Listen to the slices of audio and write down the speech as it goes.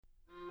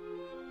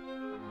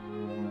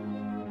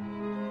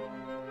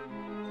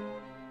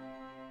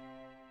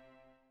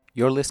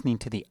You're listening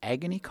to the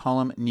Agony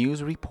Column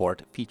News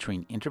Report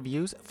featuring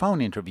interviews, phone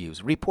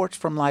interviews, reports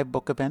from live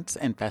book events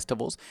and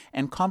festivals,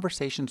 and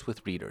conversations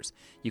with readers.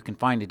 You can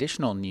find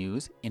additional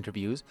news,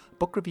 interviews,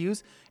 book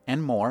reviews,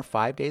 and more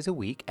 5 days a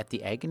week at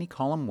the Agony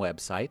Column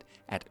website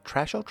at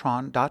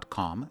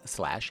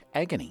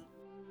trashotron.com/agony.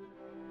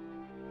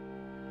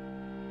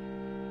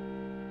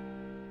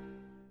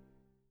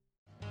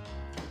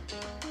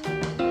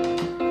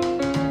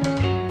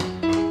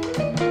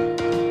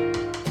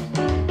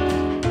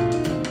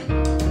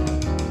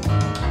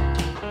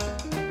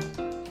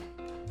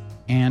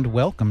 And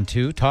welcome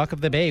to Talk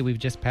of the Bay. We've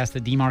just passed the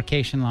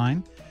demarcation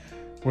line.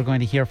 We're going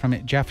to hear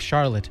from Jeff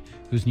Sharlet,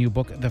 whose new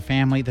book, The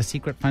Family, The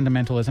Secret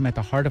Fundamentalism at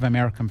the Heart of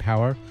American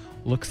Power,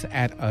 looks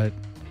at an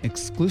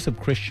exclusive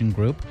Christian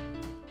group.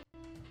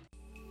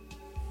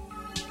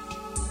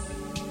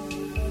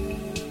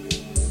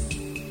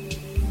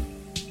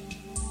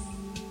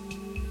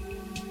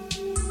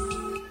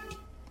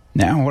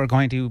 Now we're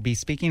going to be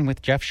speaking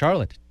with Jeff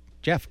Sharlet.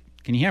 Jeff,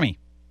 can you hear me?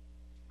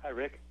 Hi,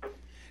 Rick.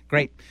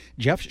 Great.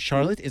 Jeff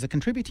Sharlet is a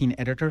contributing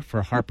editor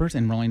for Harper's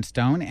and Rolling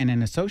Stone and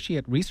an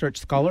associate research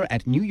scholar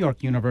at New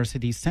York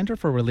University's Center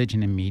for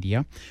Religion and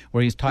Media,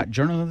 where he's taught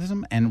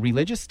journalism and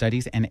religious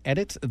studies and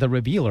edits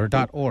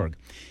therevealer.org.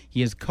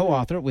 He is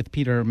co-author with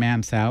Peter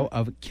Mansow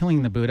of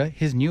Killing the Buddha.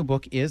 His new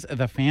book is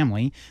The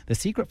Family, The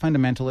Secret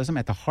Fundamentalism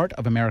at the Heart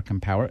of American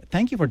Power.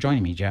 Thank you for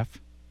joining me,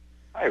 Jeff.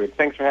 Hi, Rick.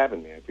 Thanks for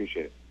having me. I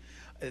appreciate it.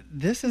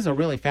 This is a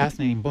really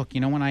fascinating book.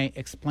 You know, when I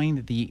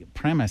explained the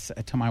premise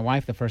to my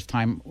wife the first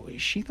time,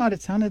 she thought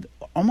it sounded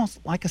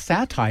almost like a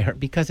satire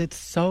because it's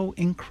so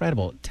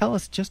incredible. Tell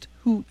us just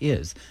who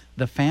is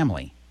The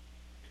Family?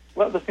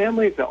 Well, The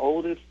Family is the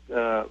oldest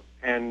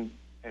and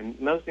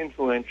most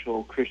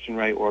influential Christian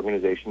right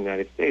organization in the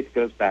United States. It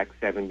goes back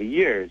 70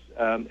 years.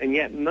 And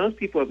yet most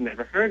people have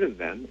never heard of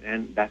them,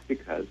 and that's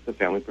because the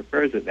family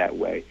prefers it that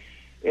way.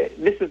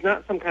 This is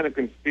not some kind of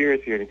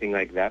conspiracy or anything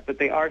like that, but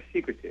they are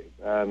secretive.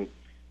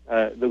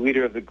 The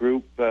leader of the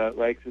group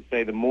likes to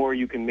say the more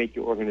you can make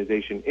your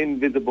organization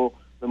invisible,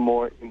 the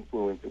more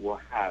influence it will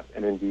have.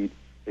 And indeed,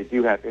 they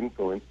do have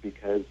influence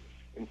because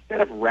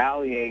instead of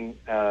rallying,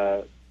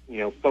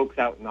 folks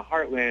out in the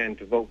heartland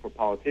to vote for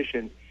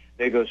politicians,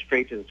 they go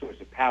straight to the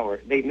source of power.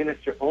 They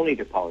minister only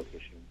to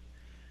politicians,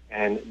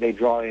 and they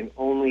draw in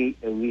only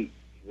elites.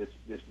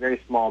 This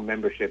very small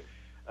membership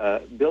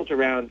built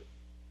around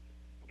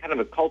kind of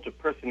a cult of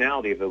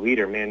personality of the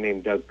leader, a man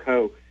named Doug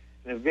Coe,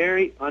 and a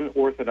very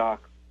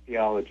unorthodox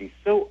theology,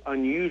 so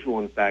unusual,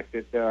 in fact,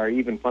 that there are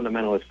even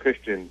fundamentalist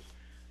Christians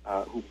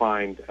who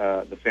find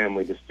the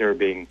family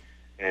disturbing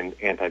and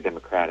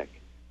anti-democratic.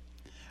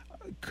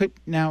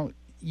 Now,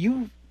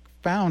 you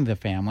found the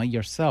family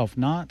yourself,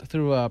 not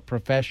through a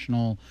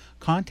professional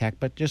contact,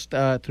 but just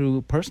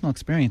through personal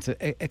experience.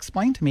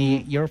 Explain to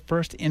me your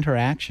first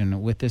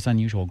interaction with this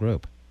unusual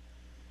group.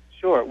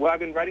 Sure. Well, I've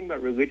been writing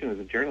about religion as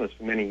a journalist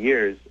for many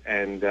years,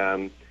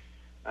 and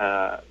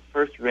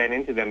first ran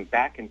into them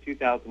back in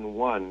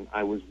 2001.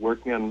 I was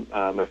working on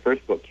my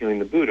first book, Killing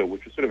the Buddha,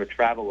 which was sort of a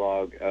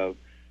travelogue of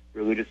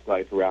religious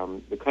life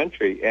around the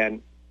country.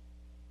 And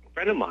a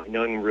friend of mine,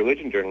 knowing a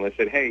religion journalist,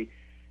 said, hey,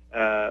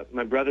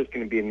 my brother's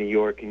going to be in New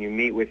York. Can you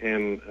meet with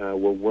him?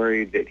 We're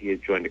worried that he has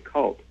joined a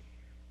cult.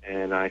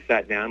 And I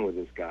sat down with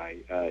this guy.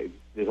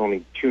 There's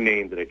only two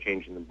names that I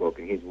changed in the book,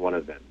 and he's one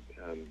of them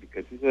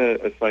because he's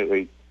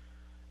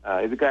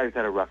he's a guy who's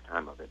had a rough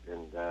time of it,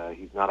 and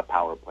he's not a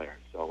power player,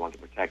 so I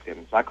wanted to protect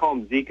him. So I call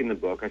him Zeke in the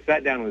book. I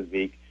sat down with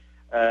Zeke,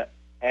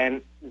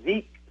 and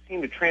Zeke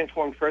seemed a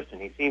transformed person.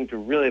 He seemed to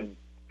really have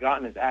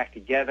gotten his act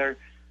together.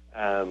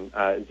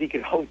 Zeke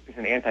had always been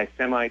an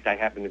anti-Semite. I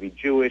happen to be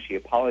Jewish. He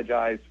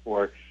apologized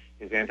for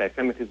his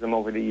anti-Semitism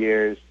over the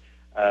years,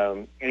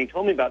 and he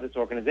told me about this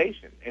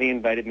organization, and he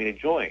invited me to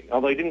join.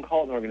 Although he didn't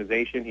call it an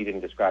organization, he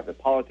didn't describe the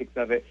politics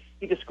of it.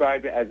 He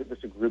described it as it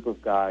was a group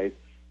of guys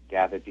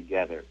gathered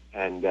together.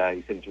 And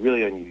he said, it's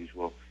really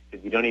unusual. He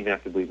said, you don't even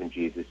have to believe in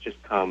Jesus. Just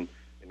come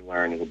and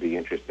learn. It'll be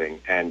interesting.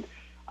 And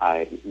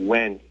I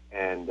went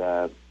and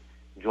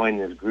joined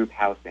this group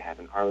house they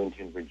have in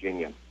Arlington,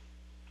 Virginia.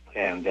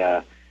 And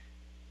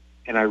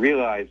I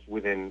realized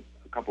within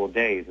a couple of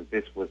days that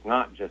this was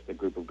not just a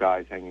group of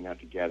guys hanging out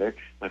together.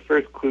 My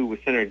first clue was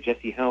Senator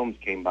Jesse Helms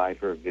came by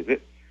for a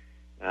visit.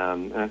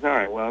 And I thought, all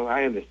right, well,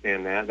 I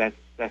understand that. That's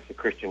the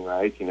Christian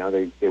right. You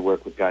know, they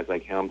work with guys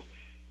like Helms.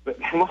 But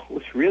what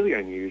was really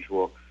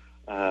unusual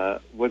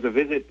was a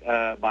visit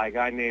by a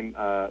guy named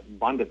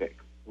Bondevik,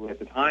 who at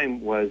the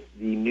time was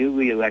the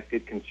newly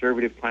elected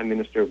conservative prime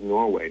minister of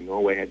Norway.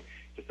 Norway had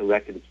just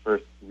elected its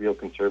first real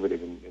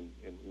conservative in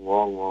a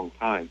long, long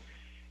time.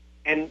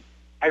 And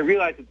I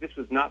realized that this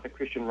was not the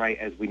Christian right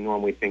as we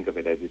normally think of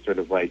it, as these sort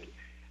of like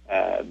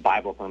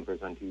Bible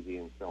thumpers on TV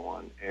and so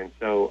on. And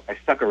so I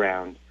stuck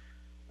around,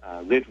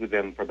 lived with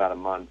them for about a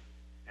month,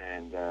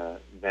 and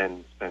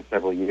then spent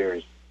several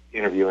years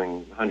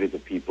interviewing hundreds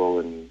of people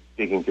and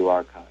digging through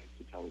archives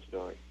to tell the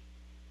story.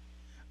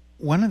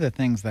 One of the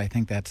things that I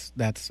think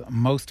that's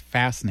most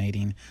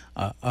fascinating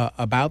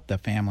about the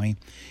family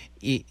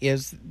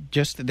is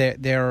just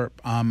their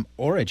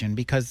origin,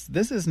 because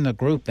this isn't a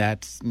group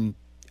that's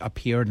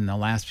appeared in the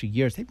last few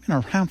years. They've been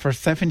around for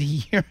 70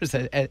 years,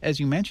 as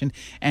you mentioned,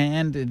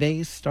 and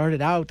they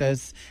started out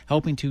as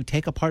helping to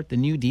take apart the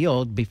New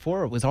Deal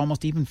before it was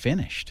almost even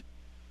finished.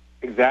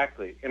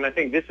 Exactly. And I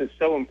think this is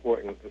so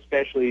important,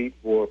 especially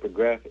for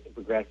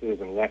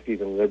progressives and lefties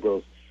and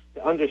liberals,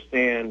 to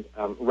understand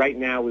right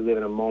now we live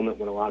in a moment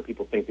when a lot of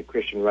people think the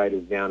Christian right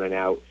is down and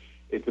out.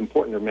 It's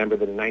important to remember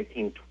that in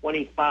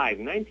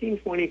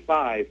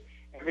 1925,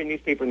 every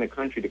newspaper in the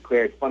country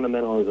declared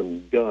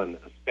fundamentalism done,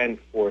 a spent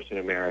force in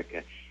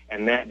America.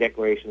 And that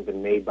declaration has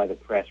been made by the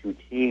press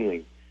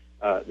routinely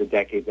the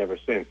decades ever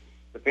since.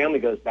 The family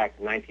goes back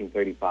to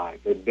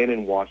 1935. They've been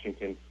in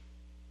Washington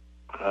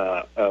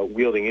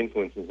wielding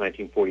influence since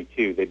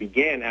 1942. They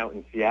began out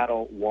in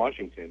Seattle,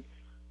 Washington,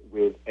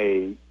 with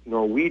a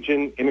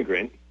Norwegian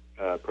immigrant,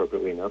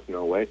 appropriately enough,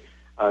 Norway,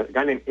 a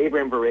guy named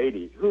Abraham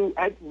Vereide, who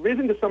had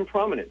risen to some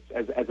prominence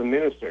as a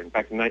minister. In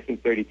fact, in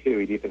 1932,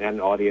 he'd even had an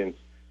audience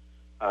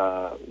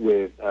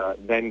with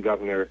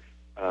then-Governor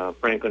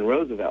Franklin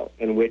Roosevelt,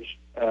 in which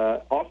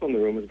also in the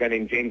room was a guy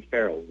named James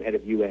Farrell, the head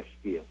of U.S.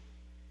 Steel.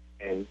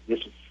 And this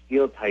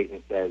steel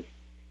titan says,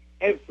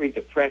 every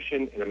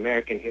depression in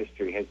American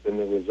history has been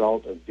the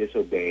result of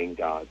disobeying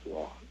God's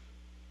law.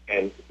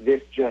 And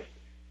this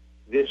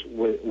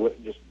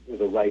was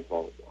a light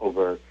bulb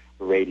over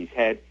Vereide's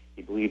head.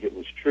 He believed it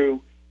was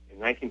true. In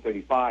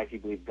 1935, he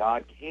believed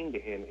God came to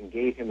him and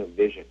gave him a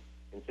vision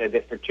and said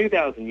that for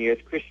 2,000 years,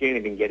 Christianity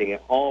had been getting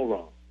it all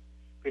wrong.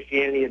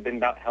 Christianity had been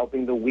about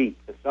helping the weak,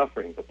 the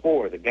suffering, the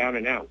poor, the down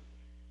and out.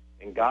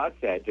 And God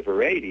said to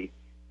Vereide,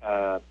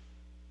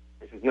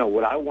 he says, no,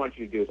 what I want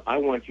you to do is I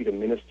want you to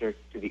minister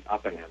to the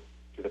up and out,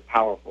 to the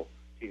powerful,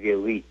 to the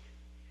elite.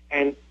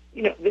 And,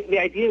 you know, the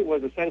idea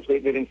was essentially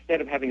that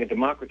instead of having a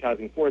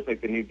democratizing force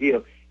like the New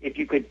Deal, if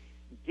you could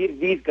give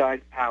these guys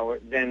power,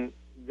 then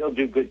they'll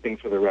do good things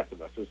for the rest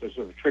of us. So it's a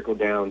sort of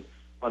trickle-down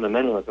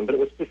fundamentalism. But it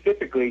was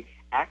specifically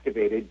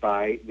activated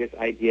by this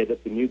idea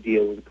that the New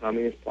Deal was a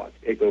communist plot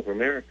to take over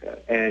America.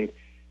 And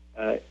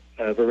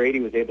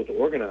Vereide was able to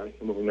organize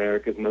some of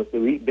America's most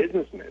elite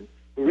businessmen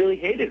who really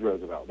hated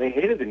Roosevelt. They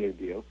hated the New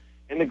Deal.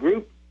 And the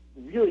group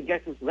really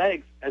gets its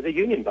legs as a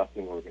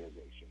union-busting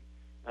organization.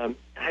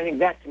 I think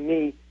that, to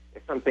me,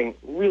 is something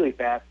really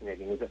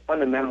fascinating, is that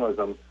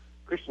fundamentalism,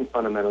 Christian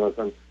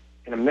fundamentalism,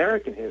 in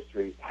American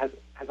history has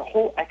a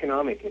whole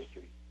economic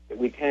history that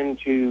we tend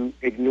to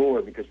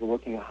ignore because we're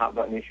looking at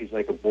hot-button issues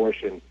like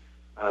abortion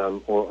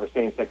or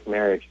same-sex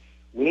marriage.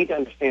 We need to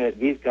understand that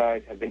these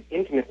guys have been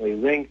intimately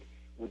linked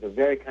with the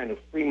very kind of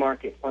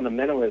free-market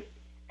fundamentalist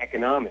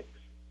economics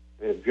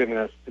that have driven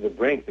us to the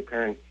brink, the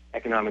current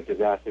economic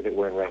disaster that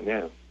we're in right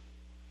now.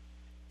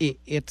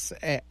 It's,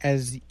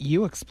 as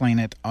you explain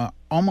it,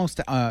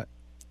 almost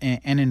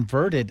an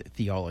inverted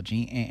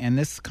theology, and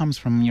this comes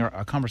from your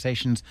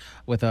conversations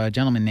with a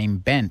gentleman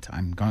named Bent.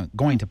 I'm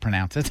going to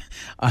pronounce it.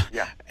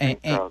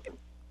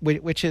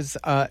 Which is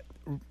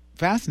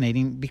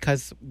fascinating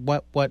because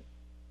what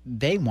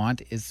they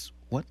want is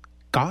what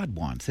God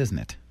wants, isn't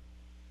it?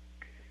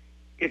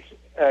 It's,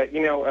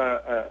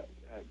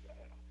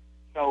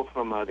 fell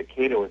from the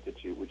Cato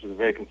Institute, which is a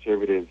very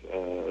conservative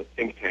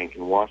think tank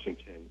in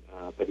Washington,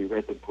 but he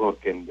read the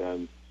book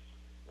and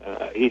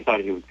he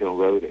thought he was going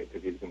to loathe it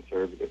because he was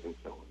conservative and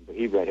so on. But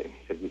he read it and he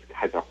said, these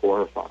guys are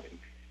horrifying.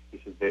 He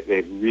said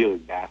they've really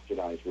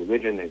bastardized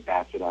religion, they've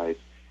bastardized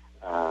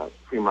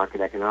free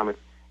market economics.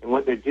 And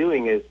what they're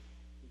doing is,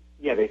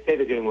 they say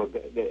they're doing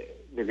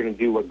they're going to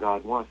do what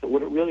God wants, but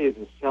what it really is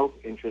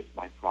self-interest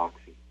by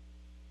proxy.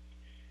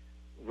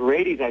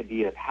 Vereide's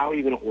idea of how are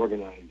you going to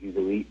organize these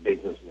elite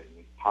businessmen,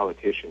 these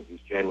politicians, these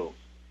generals,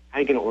 how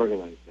are you going to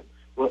organize them?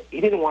 Well,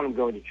 he didn't want them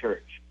going to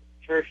church.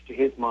 Church, to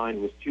his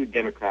mind, was too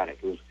democratic.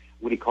 It was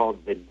what he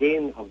called the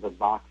din of the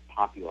vox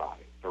populi,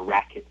 the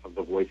racket of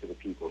the voice of the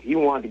people. He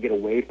wanted to get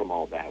away from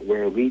all that,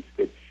 where elites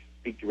could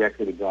speak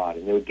directly to God.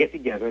 And they would get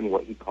together in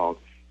what he called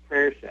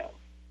prayer cells.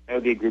 That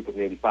would be a group of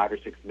maybe 5 or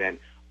 6 men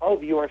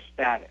of your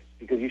status,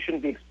 because you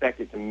shouldn't be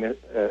expected to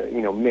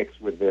mix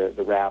with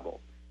the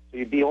rabble. So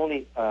you'd be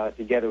only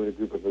together with a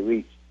group of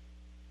elites.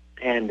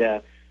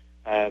 And,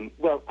 I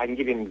can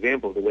give you an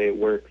example of the way it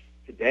works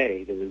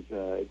today that was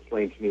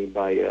explained to me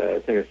by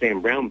Senator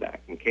Sam Brownback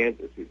from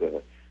Kansas, who's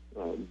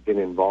been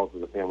involved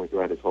with the family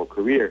throughout his whole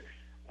career.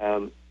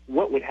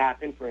 What would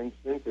happen, for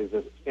instance, is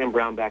that Sam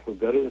Brownback would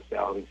go to the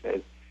cell and he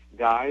says,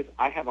 guys,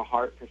 I have a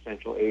heart for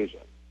Central Asia.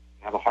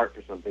 Have a heart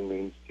for something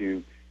means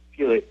to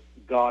feel that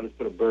God has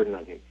put a burden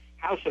on him.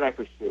 How should I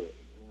pursue it?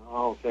 And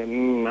I'll say, I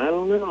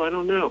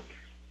don't know.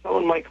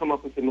 Someone might come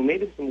up and say, well,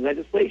 maybe there's some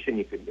legislation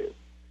you could do.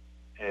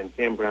 And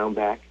Sam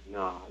Brownback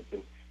nods.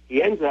 And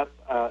he ends up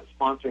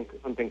sponsoring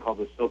something called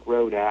the Silk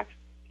Road Act,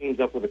 teams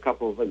up with a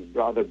couple of his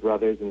other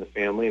brothers in the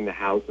family, in the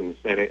House and the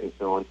Senate and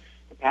so on,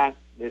 to pass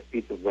this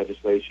piece of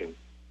legislation.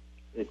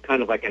 It's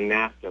kind of like a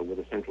NAFTA with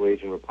the Central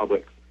Asian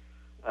republics.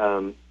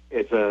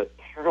 It's a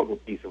terrible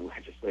piece of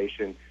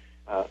legislation.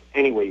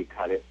 any way you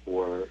cut it,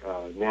 for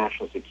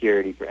national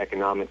security, for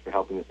economics, for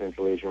helping the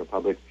Central Asian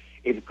republics.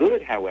 It's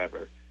good,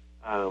 however,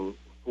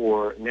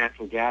 for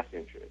natural gas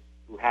interests,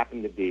 who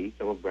happen to be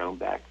some of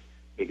Brownback's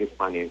biggest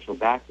financial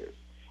backers.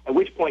 At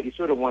which point you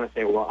sort of want to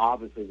say, well,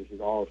 obviously this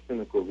is all a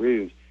cynical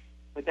ruse,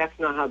 but that's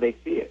not how they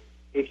see it.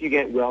 If you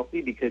get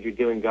wealthy because you're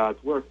doing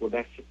God's work, well,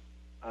 that's just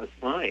a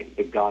sign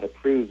that God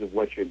approves of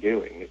what you're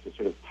doing. It's a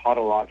sort of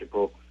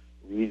tautological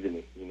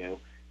reasoning,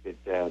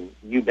 that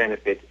you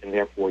benefit and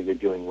therefore you're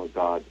doing what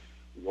God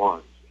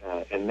wants.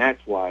 And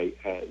that's why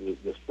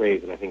this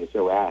phrase that I think is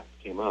so apt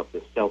came up,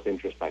 the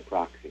self-interest by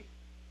proxy.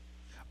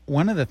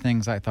 One of the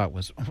things I thought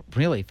was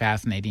really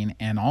fascinating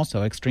and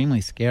also extremely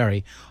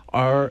scary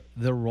are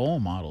the role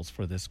models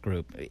for this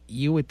group.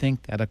 You would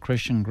think that a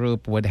Christian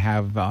group would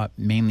have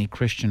mainly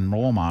Christian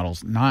role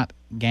models, not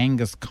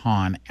Genghis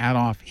Khan,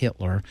 Adolf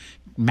Hitler,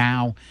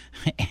 Mao,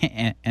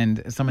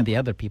 and some of the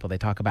other people they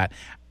talk about.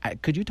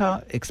 Could you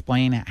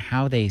explain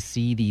how they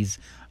see these,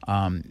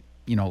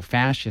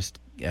 fascist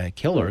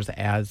killers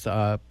as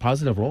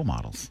positive role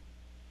models?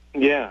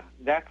 Yeah,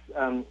 that's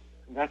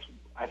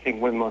I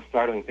think one of the most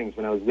startling things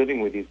when I was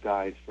living with these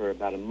guys for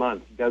about a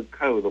month. Doug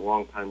Coe, the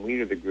longtime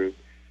leader of the group,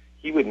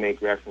 he would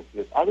make reference to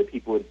this. Other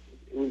people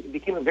it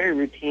became a very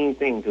routine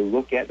thing to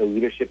look at the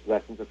leadership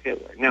lessons of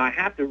Hitler. Now, I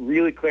have to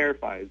really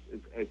clarify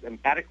as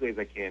emphatically as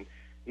I can,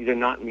 these are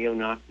not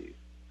neo-Nazis.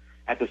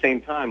 At the same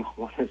time,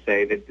 I want to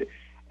say that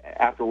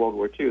after World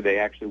War II, they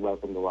actually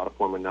welcomed a lot of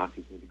former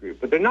Nazis into the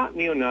group. But they're not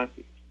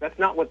neo-Nazis. That's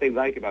not what they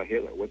like about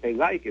Hitler. What they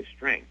like is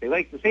strength. They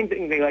like the same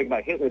things they like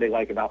about Hitler, they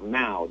like about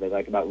Mao, they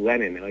like about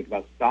Lenin, they like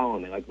about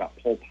Stalin, they like about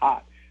Pol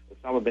Pot,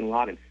 Osama bin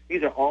Laden.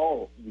 These are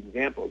all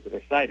examples that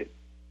are cited.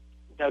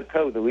 Doug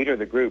Coe, the leader of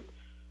the group,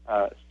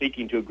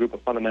 speaking to a group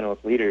of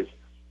fundamentalist leaders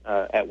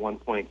at one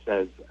point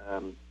says,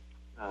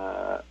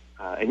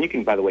 and you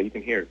can, by the way, you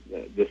can hear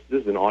this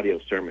is an audio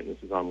sermon.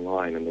 This is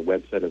online on the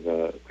website of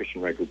a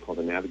Christian right group called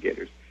the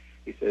Navigators.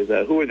 He says,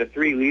 who are the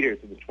three leaders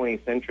of the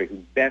 20th century who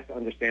best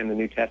understand the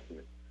New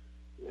Testament?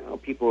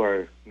 People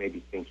are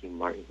maybe thinking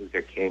Martin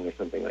Luther King or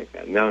something like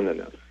that. No.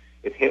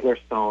 It's Hitler,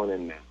 Stalin,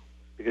 and Mao.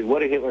 Because what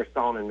do Hitler,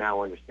 Stalin, and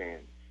Mao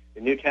understand?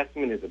 The New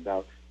Testament is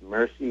about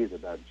mercy, is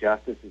about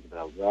justice, is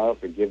about love,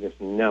 forgiveness.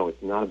 No,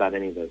 it's not about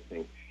any of those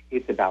things.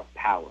 It's about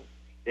power.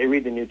 They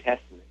read the New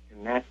Testament,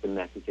 and that's the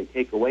message they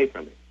take away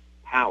from it.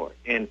 Power.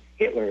 And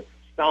Hitler,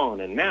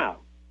 Stalin, and Mao,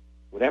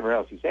 whatever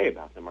else you say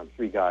about them, are the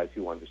three guys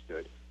who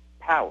understood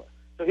power.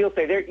 So he'll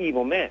say they're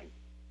evil men.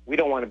 We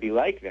don't want to be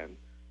like them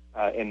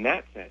in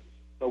that sense.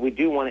 But we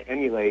do want to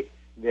emulate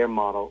their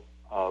model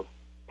of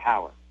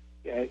power.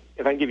 If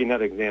I can give you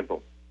another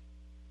example,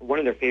 one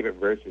of their favorite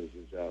verses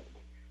is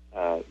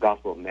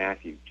Gospel of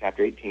Matthew,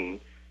 chapter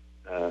 18,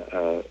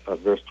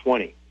 verse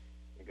 20.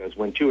 It goes,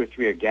 when two or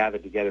three are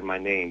gathered together in my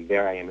name,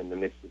 there I am in the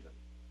midst of them.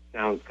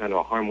 Sounds kind of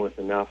a harmless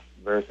enough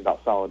verse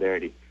about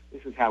solidarity.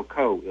 This is how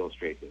Coe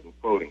illustrates it. I'm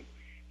quoting.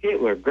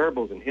 Hitler,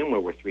 Goebbels, and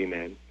Himmler were three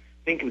men.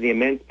 Think of the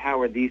immense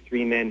power these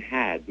three men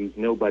had, these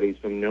nobodies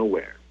from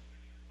nowhere.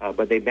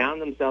 But they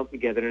bound themselves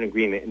together in an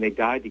agreement, and they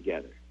died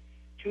together.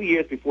 2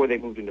 years before they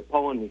moved into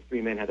Poland, these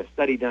three men had a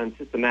study done,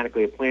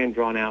 systematically a plan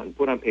drawn out and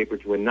put on paper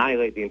to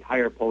annihilate the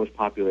entire Polish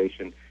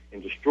population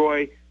and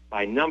destroy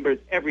by numbers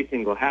every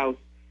single house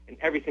and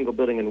every single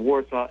building in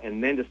Warsaw,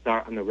 and then to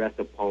start on the rest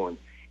of Poland.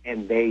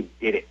 And they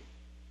did it.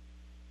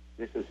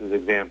 This is an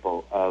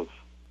example of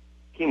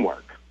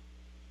teamwork,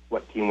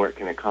 what teamwork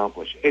can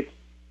accomplish. It's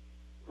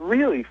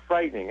really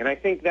frightening, and I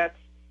think that's,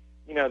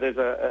 there's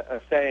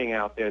a saying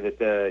out there that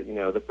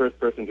the first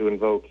person to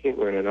invoke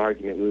Hitler in an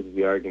argument loses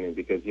the argument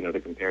because, to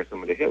compare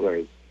someone to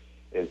Hitler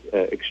is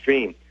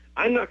extreme.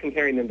 I'm not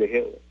comparing them to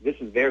Hitler. This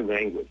is their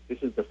language.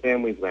 This is the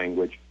family's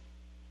language.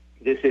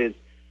 This is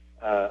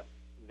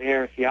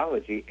their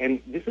theology,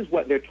 and this is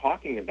what they're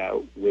talking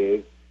about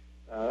with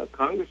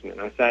congressmen.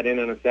 I sat in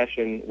on a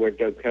session where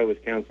Doug Coe was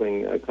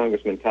counseling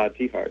Congressman Todd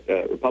Tiahrt,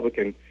 a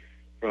Republican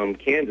from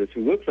Kansas,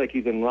 who looks like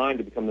he's in line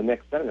to become the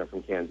next senator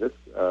from Kansas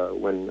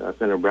when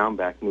Senator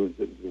Brownback moves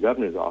to the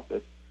governor's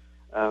office,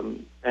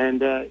 and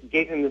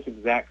gave him this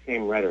exact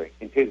same rhetoric.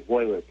 It's his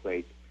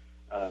boilerplate,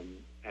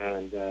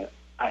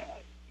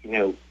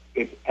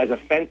 it's as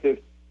offensive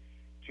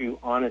to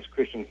honest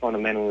Christian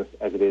fundamentalists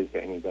as it is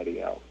to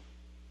anybody else.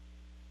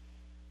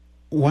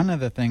 One of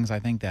the things I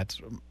think that's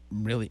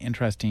really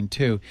interesting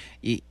too,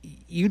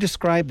 you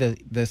describe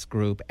this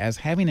group as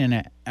having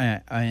an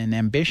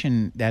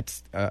ambition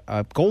that's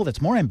a goal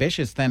that's more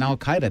ambitious than Al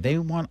Qaeda. They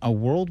want a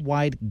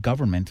worldwide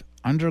government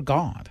under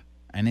God,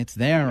 and it's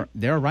they're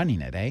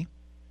running it, eh?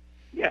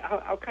 Yeah,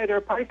 Al Qaeda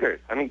are pikers.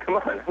 I mean, come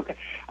on,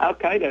 Al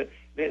Qaeda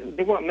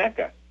they want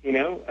Mecca. It's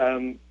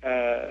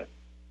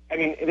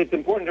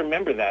important to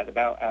remember that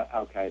about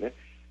Al Qaeda.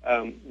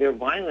 They're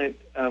violent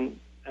and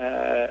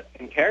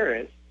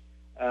terrorists.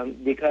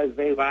 Because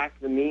they lack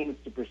the means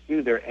to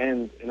pursue their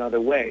ends in other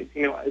ways.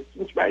 I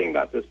was writing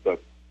about this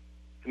book,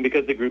 and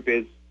because the group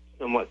is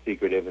somewhat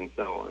secretive and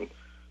so on,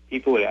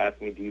 people would ask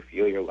me, do you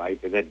feel your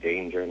life is at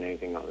danger and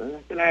anything else? And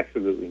I said,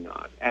 absolutely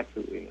not.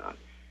 Absolutely not.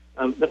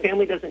 The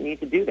family doesn't need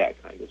to do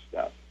that kind of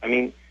stuff. I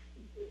mean,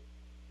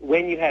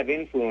 when you have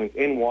influence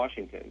in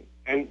Washington,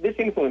 and this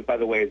influence, by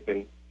the way,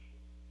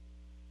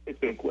 it's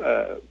been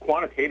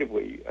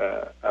quantitatively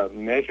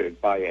measured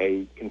by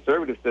a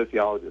conservative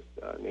sociologist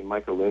named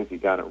Michael Lindsay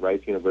down at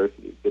Rice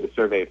University. Did a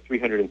survey of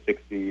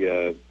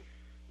 360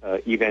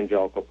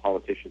 evangelical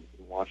politicians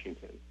in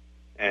Washington,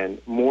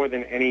 and more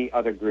than any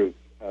other group,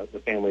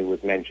 the family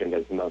was mentioned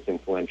as the most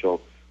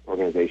influential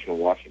organization in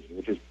Washington,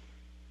 which is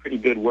pretty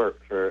good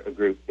work for a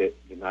group that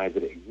denies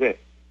that it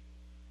exists.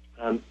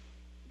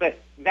 But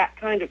that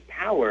kind of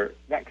power,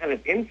 that kind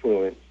of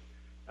influence,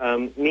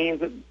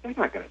 means that they're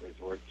not going to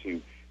resort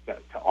to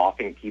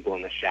offing people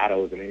in the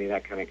shadows and any of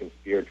that kind of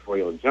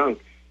conspiratorial junk.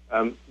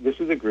 This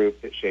is a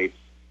group that shapes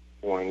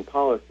foreign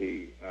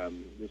policy.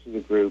 This is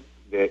a group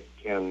that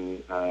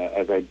can,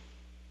 as I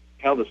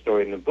tell the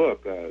story in the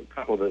book, a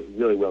couple of the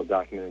really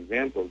well-documented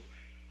examples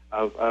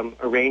of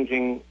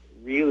arranging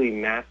really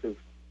massive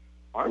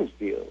arms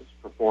deals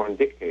for foreign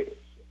dictators.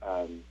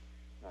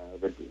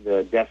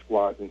 The death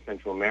squads in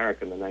Central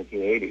America in the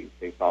 1980s,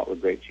 they thought were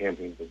great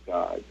champions of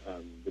God.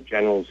 The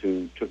generals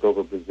who took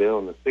over Brazil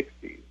in the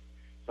 60s,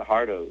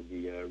 Suharto,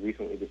 the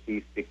recently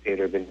deceased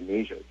dictator of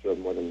Indonesia, killed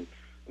more than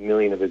 1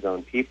 million of his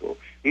own people.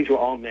 These were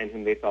all men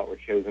whom they thought were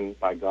chosen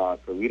by God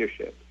for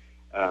leadership.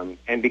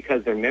 And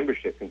because their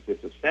membership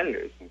consists of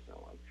senators and so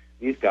on,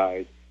 these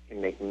guys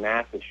can make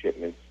massive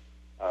shipments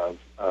of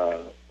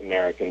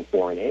American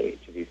foreign aid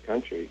to these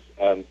countries.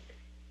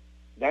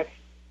 That's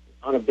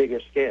on a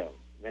bigger scale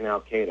than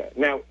Al-Qaeda.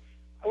 Now,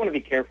 I want to be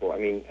careful. I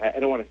mean, I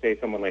don't want to say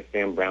someone like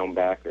Sam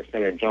Brownback or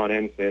Senator John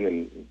Ensign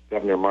and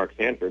Governor Mark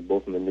Sanford,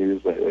 both in the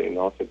news lately and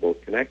also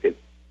both connected.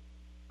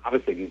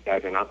 Obviously, these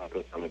guys are not like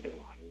Osama bin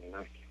Laden. They're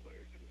not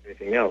killers or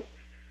anything else.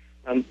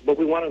 But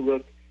we want to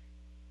look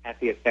at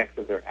the effects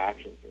of their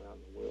actions around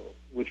the world,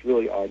 which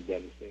really are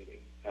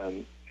devastating.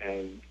 And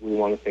we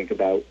want to think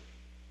about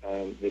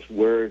this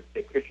word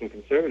that Christian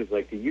conservatives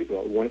like to use a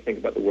lot. We want to think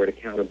about the word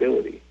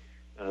accountability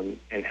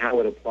and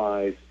how it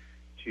applies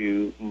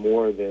to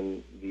more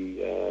than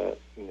the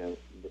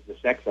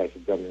sex life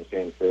of Governor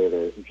Sanford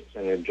or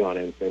Senator John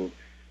Ensign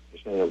or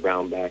Senator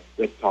Brownback.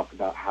 Let's talk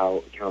about how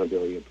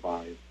accountability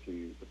applies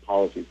to the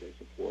policies they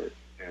support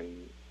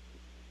and,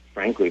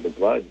 frankly, the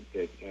blood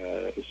that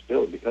is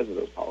spilled because of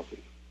those policies.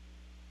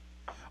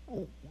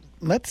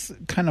 Let's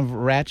kind of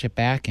ratchet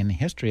back in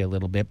history a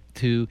little bit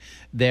to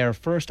their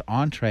first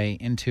entree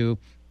into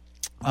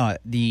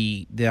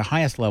the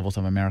highest levels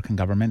of American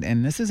government,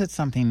 and this is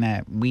something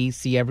that we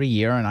see every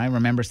year, and I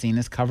remember seeing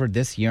this covered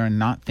this year and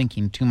not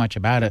thinking too much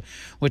about it,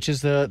 which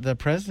is the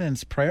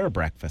President's Prayer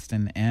Breakfast,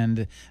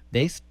 and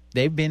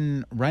they've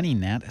been running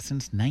that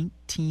since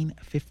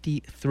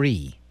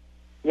 1953.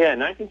 Yeah,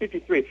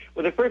 1953.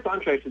 Well, the first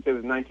entree, I should say,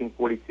 was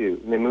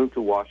 1942, and they moved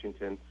to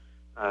Washington.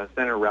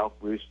 Senator Ralph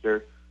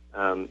Brewster,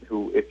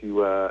 who, if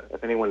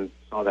anyone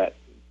saw that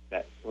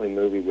silly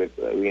movie with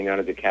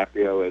Leonardo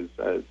DiCaprio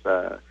as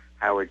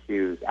Howard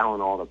Hughes, Alan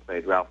Alda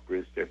played Ralph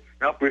Brewster.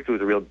 Ralph Brewster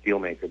was a real deal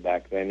maker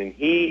back then, and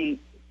he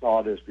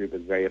saw this group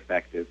as very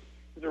effective.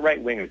 He was a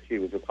right-winger, too. He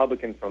was a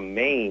Republican from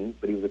Maine,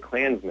 but he was a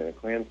Klansman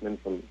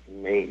from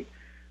Maine.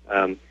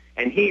 And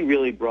he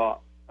really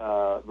brought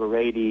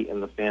Verrady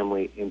and the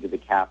family into the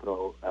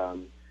Capitol.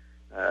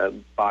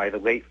 By the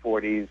late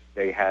 40s,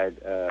 they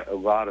had a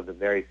lot of the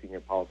very senior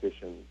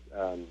politicians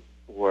who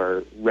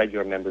were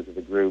regular members of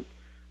the group.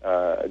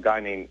 A guy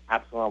named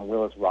Absalom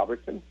Willis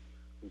Robertson,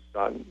 whose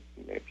son,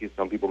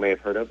 some people may have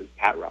heard of, is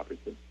Pat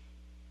Robertson.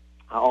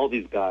 All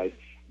these guys.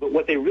 But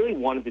what they really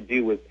wanted to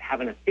do was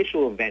have an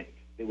official event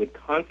that would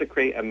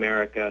consecrate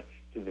America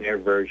to their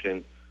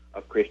version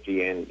of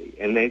Christianity.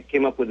 And they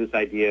came up with this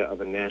idea of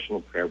a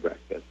national prayer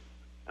breakfast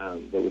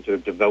that would sort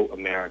of devote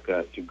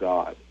America to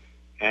God.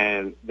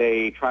 And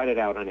they tried it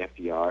out on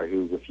FDR,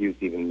 who refused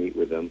to even meet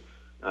with them.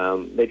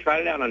 They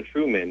tried it out on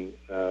Truman,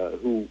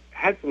 who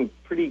had some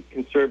pretty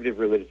conservative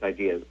religious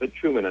ideas, but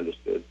Truman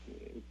understood,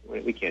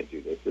 we can't do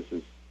this. This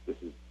is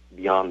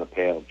beyond the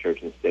pale of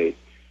church and state.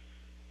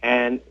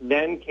 And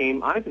then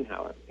came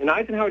Eisenhower. And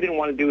Eisenhower didn't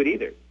want to do it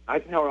either.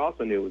 Eisenhower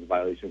also knew it was a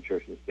violation of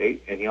church and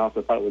state, and he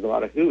also thought it was a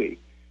lot of hooey.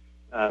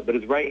 But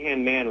his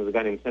right-hand man was a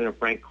guy named Senator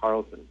Frank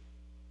Carlson,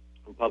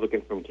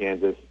 Republican from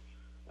Kansas,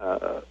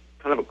 kind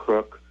of a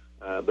crook,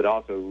 but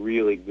also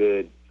really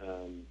good,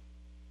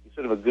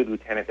 sort of a good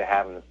lieutenant to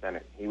have in the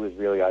Senate. He was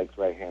really Ike's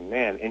right-hand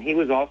man. And he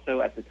was also,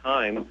 at the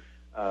time,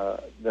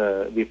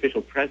 the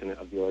official president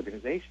of the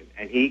organization,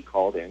 and he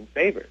called in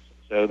favors.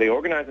 So they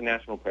organized a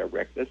national prayer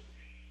breakfast,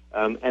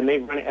 and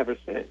they've run it ever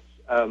since,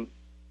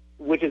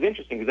 which is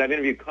interesting because I've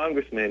interviewed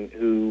congressmen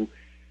who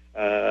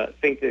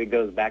think that it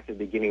goes back to the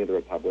beginning of the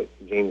Republic.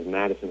 James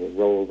Madison would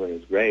roll over in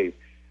his grave.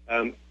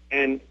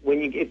 And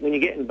when you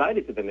get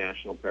invited to the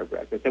national prayer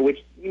breakfast, at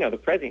which the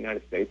President of the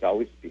United States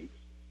always speaks,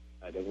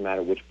 it doesn't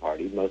matter which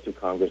party, most of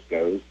Congress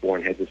goes,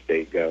 foreign heads of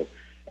state go.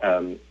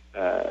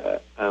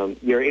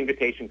 Your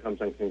invitation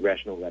comes on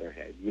congressional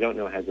letterhead. You don't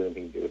know it has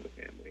anything to do with the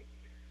family.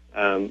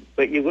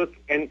 But you look,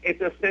 and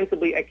it's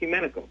ostensibly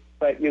ecumenical,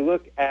 but you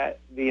look at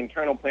the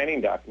internal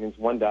planning documents.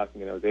 One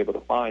document I was able to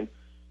find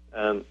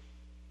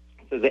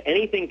so that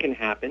anything can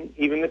happen.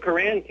 Even the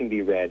Quran can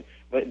be read,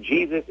 but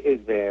Jesus is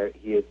there.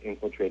 He is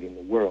infiltrating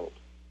the world.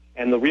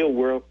 And the real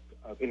work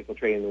of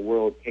infiltrating the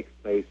world takes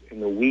place in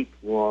the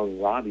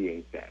week-long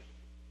lobbying fest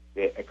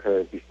that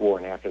occurs before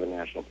and after the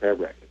National Prayer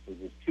Breakfast. So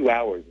there's 2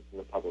 hours in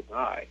the public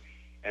eye.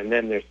 And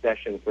then there's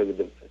sessions for the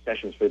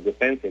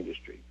defense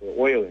industry, for the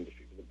oil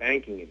industry, for the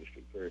banking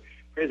industry, for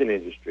prison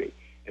industry.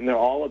 And they're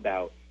all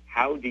about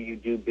how do you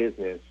do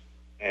business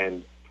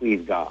and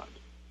please God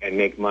and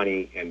make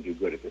money and do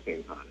good at the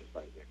same time, as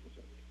far as they're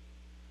concerned.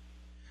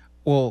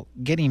 Well,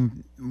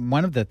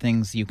 one of the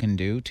things you can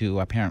do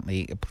to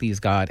apparently please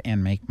God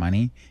and make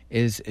money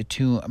is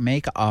to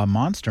make a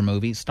monster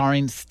movie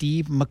starring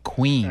Steve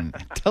McQueen.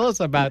 Tell us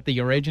about the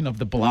origin of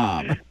The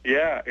Blob.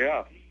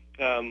 Yeah.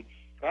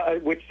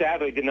 Which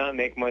sadly did not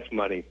make much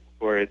money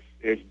for its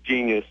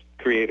genius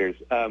creators.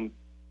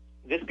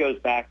 This goes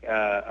back,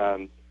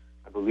 I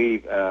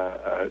believe,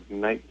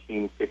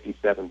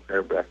 1957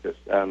 Prayer Breakfast,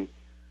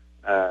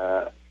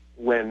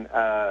 when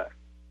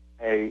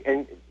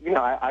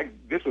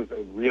this was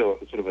a real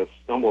sort of a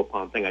stumble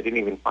upon thing. I didn't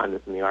even find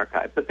this in the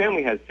archives. The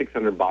family has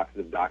 600 boxes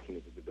of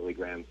documents of the Billy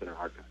Grahams in our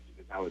archives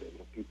because I was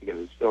able to piece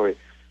together the story.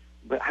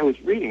 But I was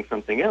reading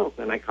something else,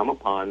 and I come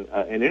upon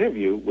an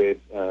interview with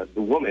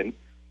the woman,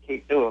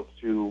 Kate Phillips,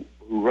 who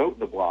wrote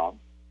The Blob,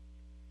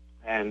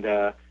 and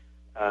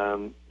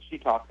she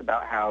talks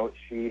about how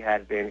she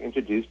had been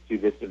introduced to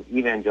this sort of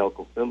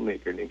evangelical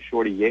filmmaker named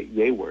Shorty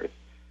Yeworth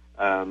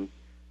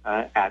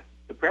at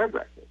the Prayer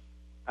Breakfast,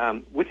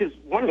 which is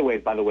one of the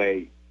ways, by the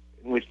way,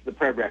 in which the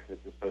Prayer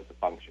Breakfast is supposed to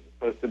function. It's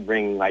supposed to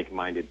bring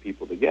like-minded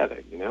people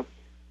together, you know?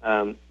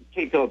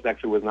 Kate Phillips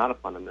actually was not a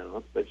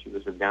fundamentalist, but she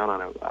was down on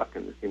her luck,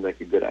 and it seemed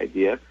like a good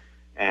idea.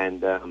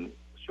 And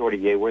Shorty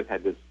Yeworth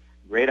had this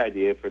great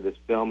idea for this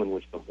film in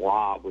which the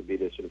blob would be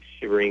this sort of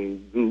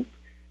shivering goop.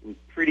 It was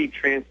pretty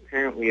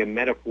transparently a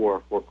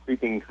metaphor for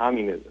creeping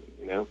communism,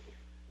 you know.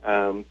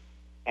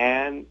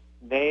 And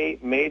they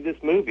made this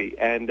movie,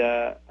 and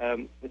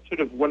it's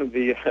sort of one of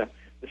the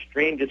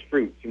strangest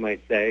fruits, you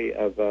might say,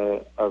 of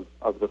the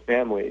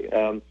family.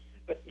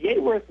 But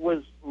Yeworth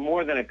was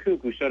more than a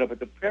kook who showed up at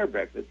the Prayer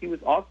Breakfast. He was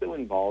also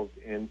involved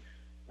in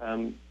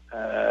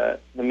the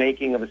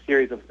making of a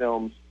series of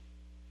films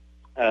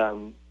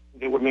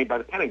that were made by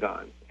the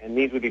Pentagon, and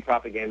these would be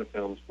propaganda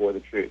films for the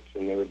troops,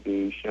 and they would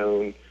be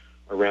shown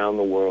around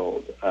the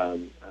world,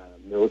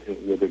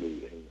 Militant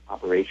Liberty and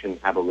Operation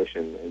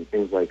Abolition and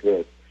things like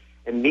this.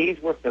 And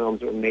these were films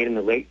that were made in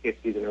the late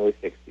 50s and early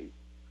 60s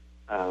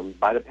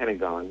by the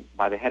Pentagon,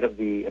 by the head of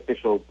the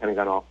official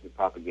Pentagon Office of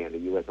Propaganda,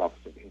 U.S.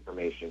 Office of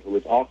Information, who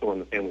was also on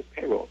the family's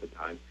payroll at the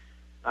time.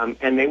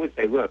 And they would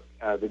say, look,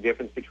 the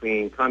difference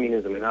between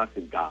communism and us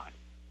is God,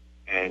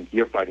 and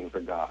you're fighting for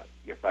God,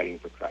 you're fighting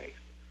for Christ.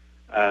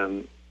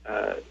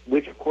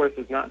 Which, of course,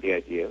 is not the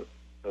idea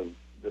of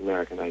the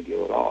American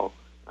ideal at all.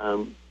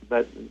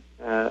 But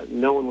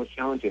no one was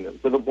challenging them.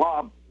 So the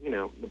Blob's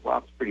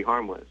pretty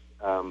harmless.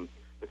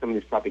 But some of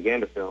these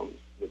propaganda films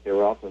that they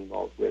were also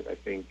involved with, I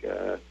think,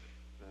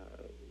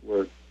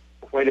 were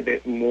quite a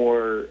bit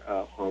more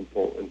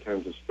harmful in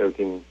terms of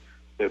stoking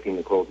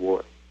the Cold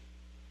War.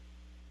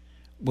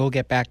 We'll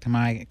get back to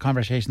my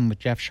conversation with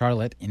Jeff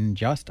Sharlet in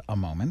just a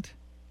moment.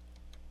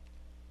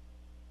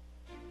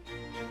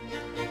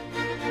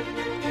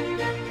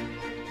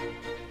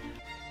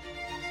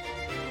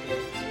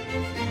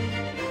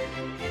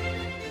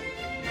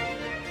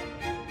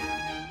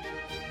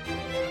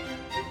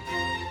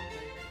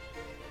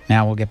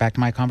 Now we'll get back to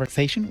my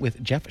conversation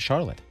with Jeff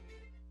Sharlet.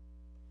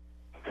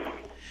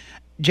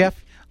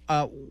 Jeff,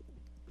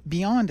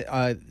 beyond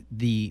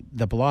the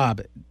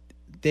Blob,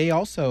 they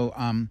also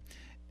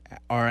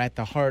are at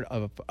the heart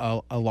of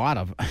a lot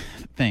of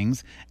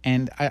things,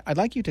 and I'd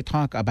like you to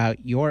talk about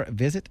your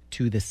visit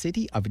to the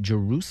city of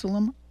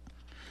Jerusalem,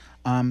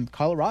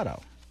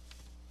 Colorado.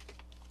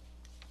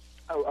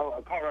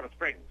 Colorado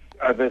Springs,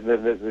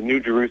 the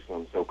New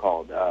Jerusalem,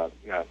 so-called.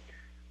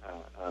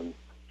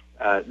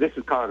 This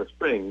is Colorado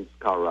Springs,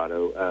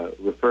 Colorado,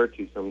 referred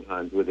to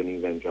sometimes within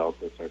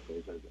evangelical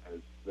circles as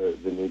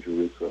the New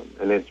Jerusalem.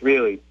 And it's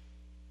really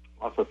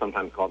also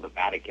sometimes called the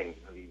Vatican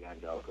of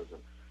evangelicalism.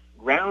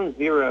 Ground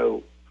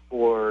zero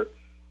for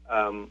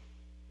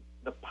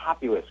the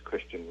populist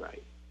Christian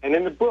right. And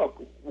in the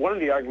book, one of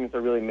the arguments I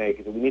really make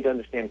is that we need to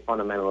understand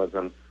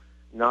fundamentalism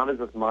not as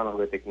this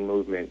monolithic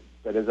movement,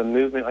 but as a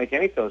movement like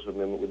any social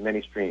movement with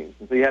many streams.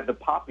 And so you have the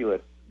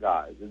populist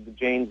guys, the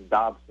James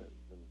Dobsons,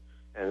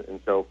 and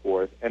so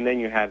forth, and then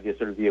you have the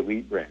sort of the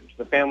elite branch.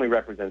 The family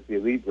represents the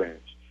elite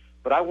branch.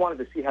 But I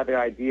wanted to see how their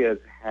ideas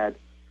had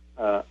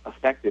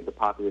affected the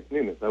populist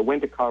movement. So I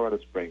went to Colorado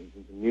Springs,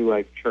 into New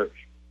Life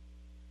Church,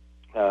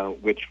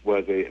 which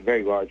was a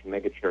very large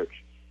megachurch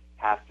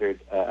pastored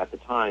at the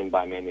time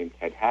by a man named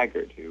Ted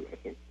Haggard, who I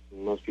think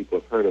most people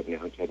have heard of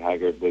now. Ted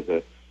Haggard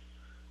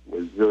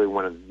was really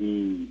one of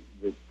the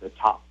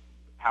top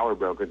power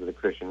brokers of the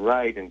Christian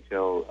right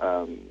until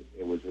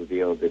it was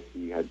revealed that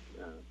he had,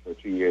 for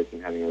 2 years,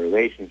 been having a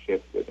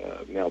relationship with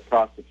a male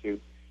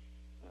prostitute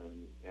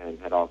and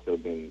had also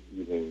been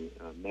using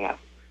meth,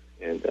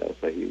 and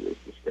so he was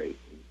disgraced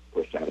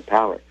pushed out of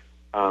power.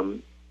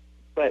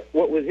 But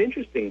what was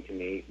interesting to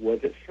me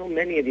was that so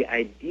many of the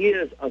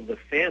ideas of the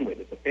family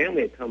that the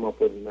family had come up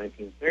with in the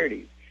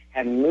 1930s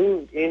had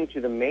moved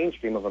into the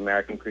mainstream of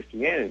American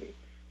Christianity.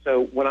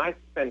 So when I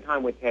spend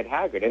time with Ted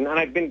Haggard, and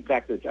I've been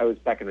back to, I was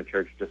back in the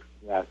church just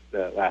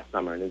last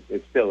summer, and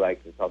it's still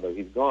like this, although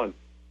he's gone.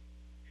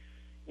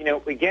 You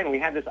know, again, we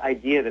have this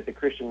idea that the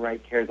Christian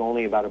right cares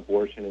only about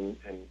abortion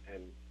and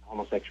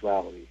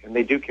homosexuality, and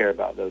they do care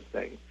about those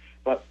things.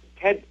 But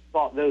Ted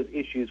thought those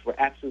issues were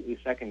absolutely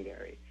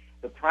secondary.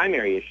 The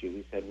primary issue,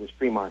 he said, was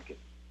free market,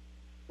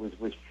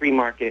 was free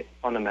market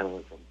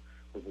fundamentalism,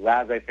 was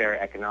laissez-faire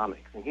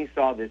economics. And he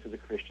saw this as a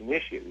Christian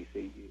issue.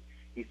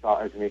 He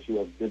saw it as an issue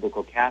of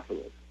biblical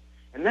capitalism.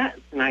 And that's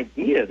an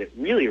idea that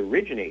really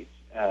originates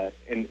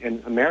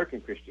in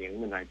American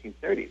Christianity in the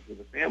 1930s with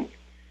the family.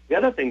 The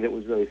other thing that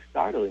was really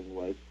startling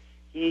was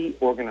he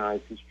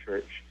organized his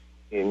church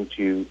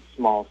into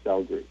small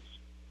cell groups.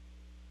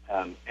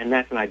 And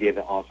that's an idea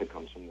that also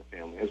comes from the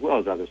family, as well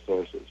as other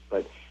sources.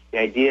 But the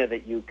idea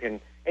that you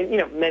can, and, you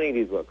know, many of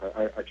these, look,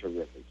 are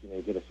terrific. You know,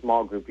 you get a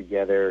small group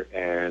together,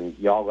 and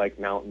you all like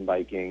mountain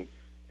biking,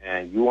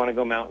 and you want to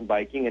go mountain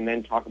biking and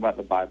then talk about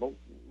the Bible.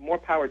 More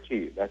power to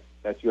you.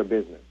 That's your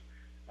business.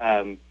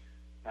 But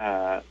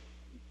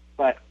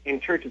in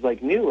churches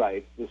like New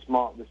Life, the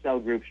cell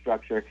group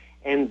structure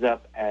ends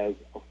up as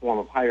a form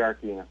of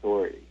hierarchy and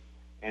authority,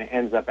 and it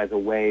ends up as a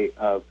way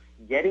of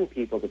getting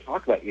people to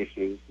talk about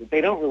issues that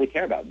they don't really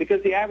care about.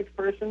 Because the average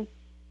person,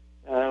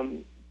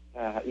 you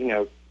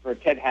know, for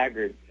Ted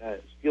Haggard,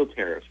 steel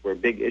tariffs were a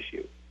big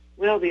issue.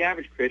 Well, the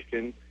average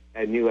Christian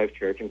at New Life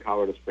Church in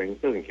Colorado Springs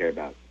doesn't care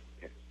about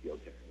steel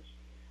tariffs.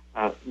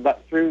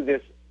 But through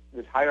this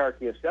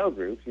hierarchy of cell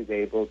groups, he's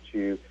able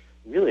to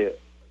really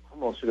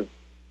almost sort of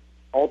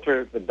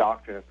alter the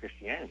doctrine of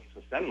Christianity.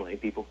 So suddenly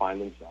people find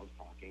themselves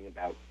talking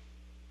about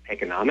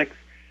economics.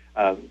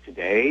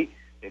 Today,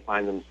 they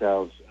find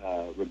themselves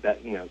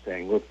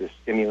saying, look, this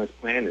stimulus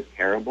plan is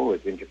terrible.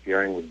 It's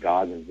interfering with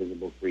God's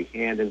invisible free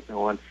hand and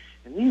so on.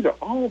 And these are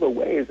all the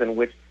ways in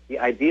which the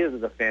ideas of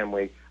the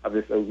family, of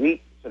this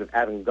elite sort of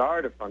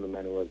avant-garde of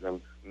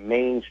fundamentalism,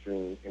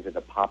 mainstream into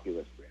the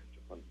populist branch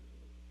of fundamentalism.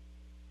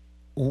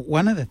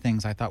 One of the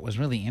things I thought was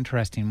really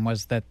interesting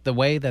was that the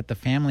way that the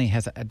family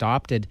has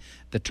adopted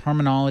the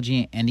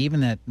terminology and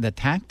even the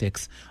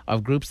tactics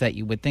of groups that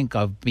you would think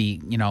of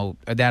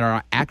that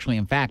are actually,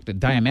 in fact,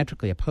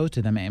 diametrically opposed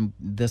to them, and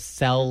this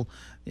cell,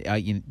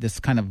 this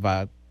kind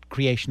of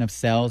creation of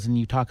cells, and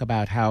you talk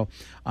about how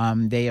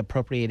they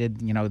appropriated,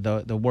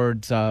 the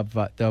words of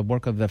the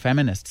work of the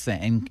feminists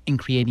in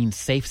creating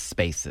safe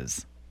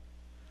spaces.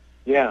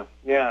 Yeah.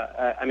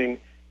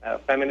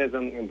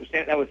 Feminism,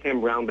 that was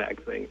Sam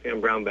Brownback's thing.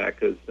 Sam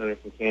Brownback is senator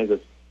from Kansas,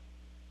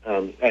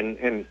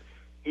 and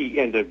he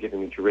ended up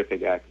giving me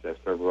terrific access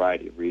for a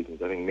variety of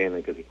reasons. I think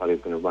mainly because he thought he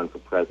was going to run for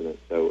president.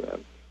 So at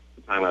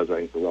the time I was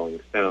writing for Rolling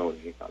Stone,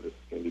 he thought this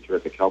was going to be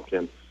terrific help to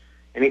him.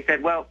 And he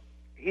said, well,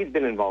 he's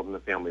been involved in the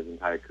family his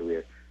entire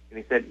career. And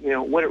he said,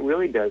 what it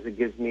really does, it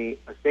gives me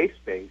a safe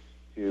space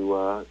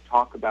to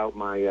talk about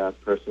my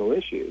personal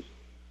issues.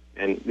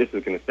 And this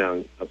is going to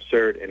sound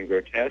absurd and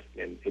grotesque,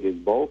 and it is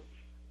both.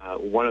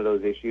 One of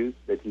those issues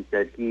that he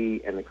said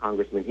he and the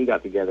congressman he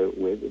got together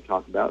with would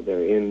talk about,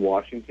 they're in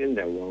Washington,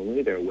 they're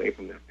lonely, they're away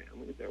from their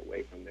families, they're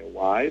away from their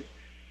wives.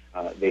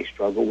 They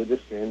struggle with the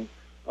sin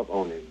of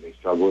owning. They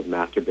struggle with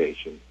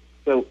masturbation.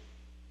 So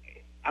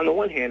on the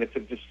one hand, it's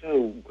just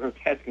so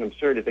grotesque and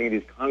absurd to think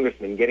of these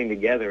congressmen getting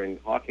together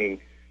and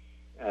talking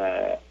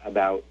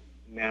about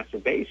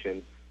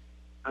masturbation.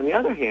 On the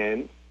other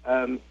hand,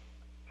 I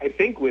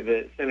think with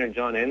Senator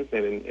John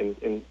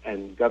Ensign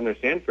and Governor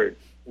Sanford,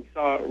 we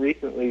saw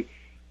recently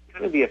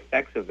kind of the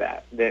effects of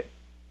that.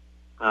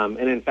 And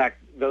in fact,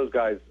 those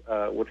guys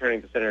were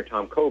turning to Senator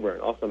Tom Coburn,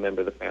 also a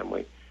member of the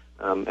family,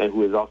 and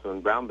who is also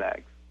in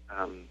Brownback's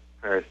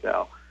prayer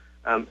cell.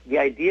 The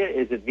idea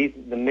is that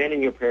the men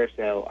in your prayer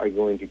cell are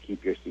going to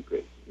keep your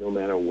secrets no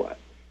matter what.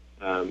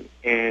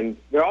 And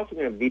they're also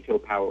going to veto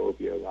power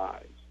over your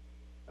lives.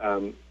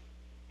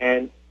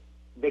 And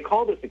they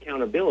call this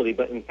accountability,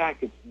 but in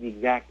fact it's the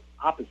exact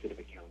opposite of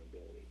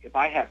accountability. If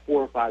I have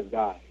 4 or 5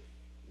 guys,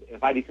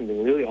 if I do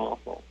something really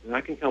awful, and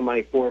I can tell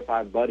my 4 or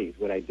 5 buddies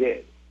what I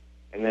did,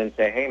 and then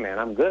say, hey man,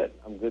 I'm good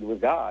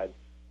with God,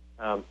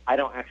 I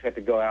don't actually have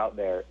to go out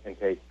there and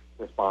take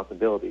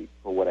responsibility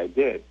for what I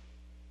did.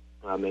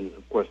 And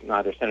of course,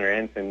 neither Senator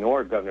Ensign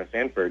nor Governor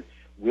Sanford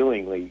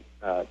willingly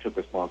took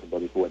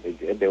responsibility for what they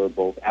did. They were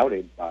both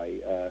outed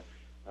by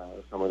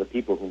some of the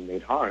people whom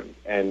they'd harmed.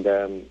 And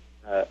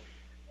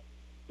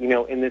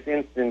in this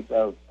instance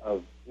of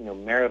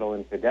marital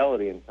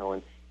infidelity and so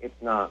on,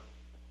 it's not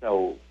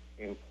so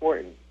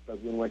important.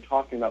 But when we're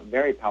talking about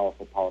very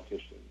powerful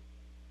politicians,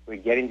 we're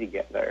getting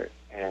together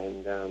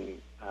and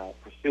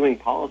pursuing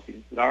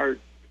policies that are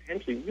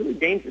potentially really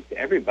dangerous to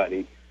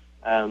everybody,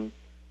 and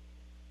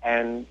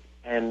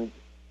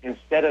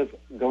instead of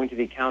going to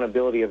the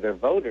accountability of their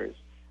voters,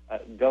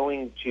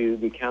 going to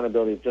the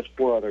accountability of just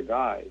 4 other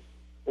guys,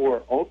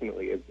 or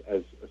ultimately,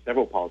 as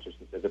several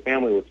politicians said, the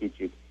family will teach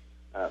you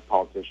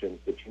politicians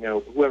that,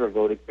 whoever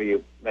voted for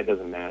you, that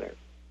doesn't matter.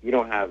 You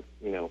don't have,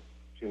 2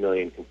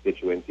 million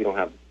constituents. You don't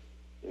have,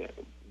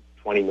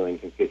 20 million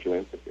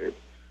constituents if you're a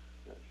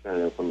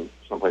senator from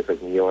someplace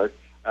like New York.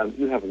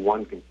 You have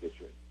one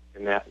constituent,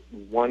 and that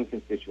one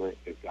constituent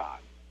is God.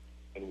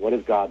 And what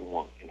does God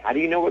want? And how do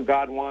you know what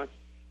God wants?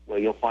 Well,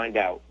 you'll find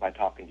out by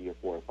talking to your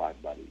 4 or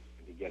 5 buddies,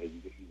 and together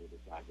you will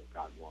decide what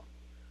God wants.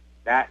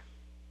 That's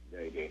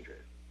very dangerous.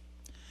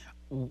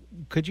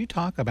 Could you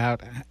talk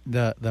about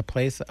the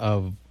place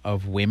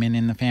of women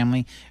in the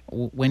family?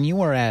 When you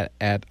were at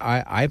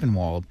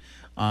Ivanwald,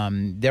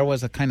 there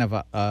was a kind of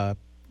a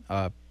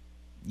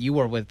you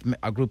were with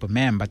a group of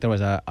men, but there was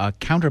a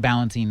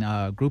counterbalancing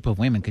group of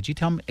women. Could you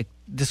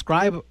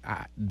describe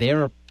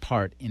their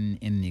part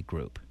in the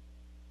group?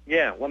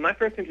 Yeah, well, my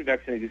first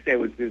introduction, as you say,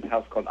 was this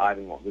house called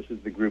Ivanwald. This is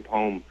the group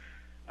home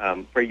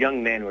for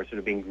young men who are sort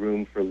of being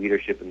groomed for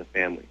leadership in the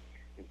family.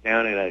 It's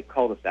down in a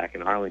cul-de-sac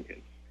in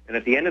Arlington. And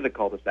at the end of the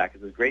cul-de-sac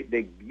is this great,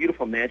 big,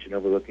 beautiful mansion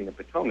overlooking the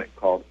Potomac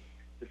called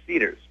the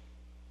Cedars,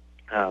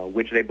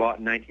 which they bought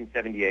in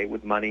 1978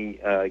 with money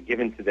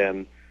given to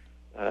them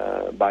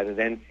by the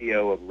then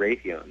CEO of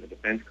Raytheon, the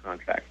defense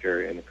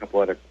contractor, and a couple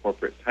other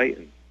corporate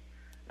titans.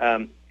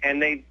 And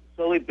they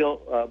slowly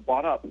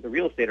bought up the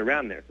real estate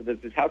around there. So there's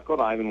this house called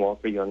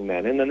Ivanwald for young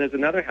men, and then there's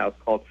another house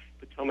called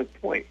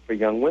Potomac Point for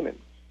young women.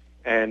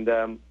 And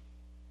the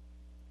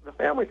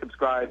family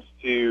subscribes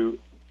to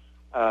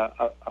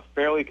a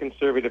fairly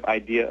conservative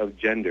idea of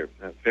gender.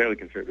 Fairly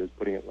conservative is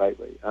putting it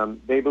lightly.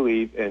 They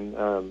believe in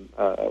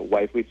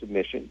wifely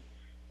submission.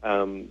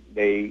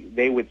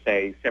 They would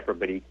say separate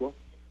but equal.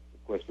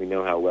 Of course, we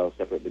know how well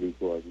separate but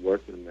equal has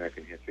worked in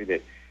American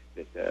history,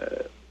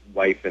 that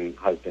wife and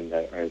husband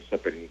are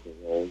separate and equal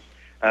roles.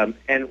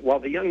 And while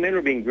the young men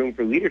were being groomed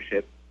for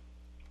leadership,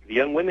 the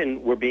young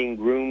women were being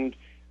groomed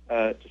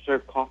to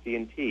serve coffee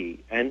and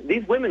tea. And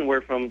these women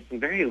were from some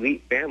very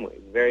elite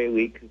families, very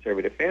elite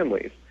conservative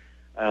families.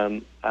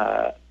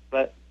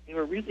 But they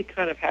were really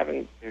kind of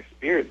having their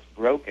spirits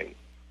broken.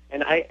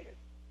 And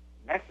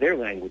that's their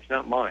language,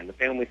 not mine. The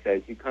family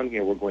says, you come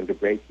here, we're going to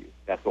break you.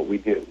 That's what we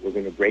do. We're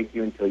going to break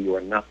you until you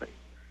are nothing,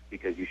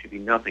 because you should be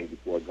nothing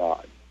before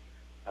God.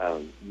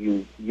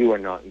 You are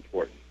not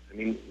important. I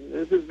mean,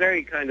 this is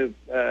very kind of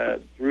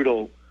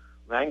brutal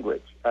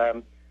language.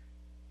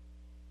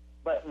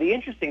 But the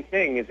interesting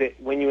thing is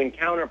that when you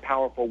encounter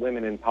powerful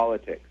women in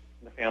politics,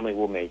 the family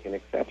will make an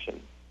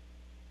exception.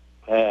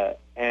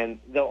 And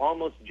they'll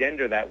almost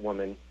gender that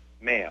woman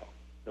male.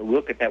 They'll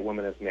look at that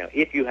woman as male.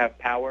 If you have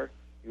power,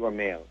 you are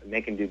male, and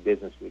they can do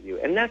business with you.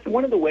 And that's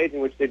one of the ways in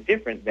which they're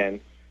different than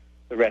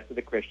the rest of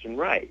the Christian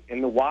right,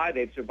 and why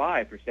they've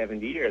survived for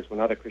 70 years when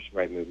other Christian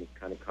right movements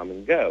kind of come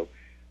and go.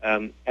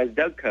 As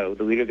Doug Coe,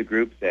 the leader of the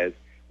group, says,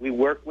 we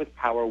work with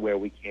power where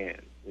we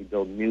can. We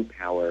build new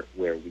power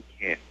where we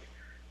can't.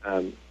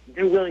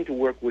 They're willing to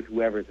work with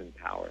whoever's in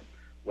power,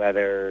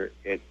 whether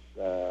it's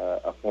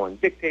a foreign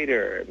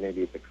dictator or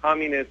maybe it's a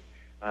communist.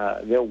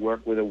 They'll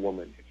work with a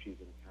woman if she's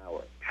in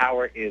power.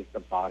 Power is the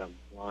bottom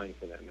line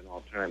for them in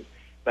all terms.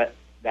 But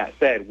that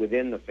said,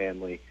 within the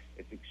family,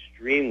 it's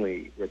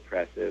extremely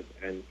repressive.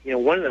 And,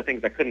 one of the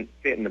things I couldn't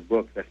fit in the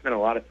book, I spent a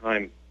lot of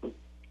time,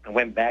 I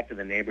went back to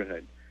the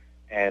neighborhood,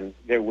 and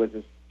there was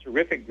this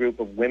terrific group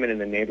of women in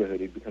the neighborhood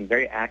who'd become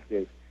very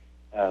active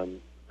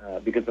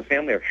because the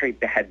family are very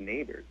bad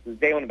neighbors.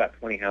 They own about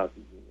 20 houses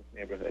in this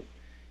neighborhood.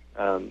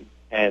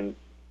 And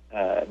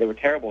they were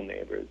terrible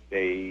neighbors.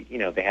 They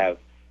have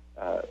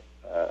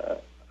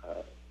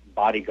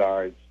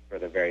bodyguards for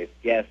the various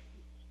guests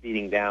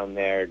speeding down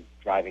there,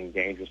 driving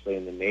dangerously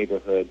in the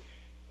neighborhood.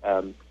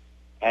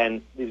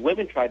 And these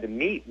women tried to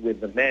meet with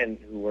the men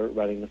who were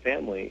running the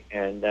family,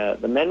 and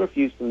the men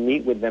refused to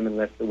meet with them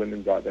unless the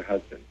women brought their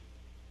husbands.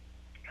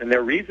 And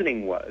their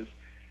reasoning was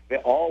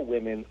that all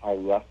women are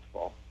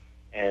lustful,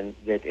 and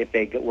that if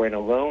they were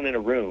alone in a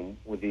room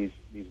with these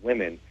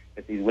women,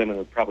 that these women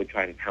would probably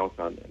try to pounce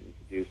on them and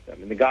seduce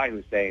them. And the guy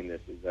who's saying this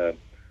is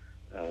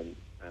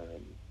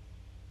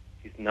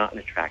he's not an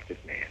attractive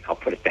man, I'll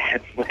put it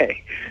that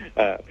way.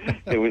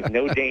 There was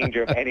no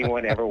danger of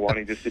anyone ever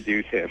wanting to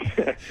seduce him.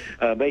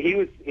 But he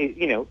was,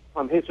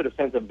 from his sort of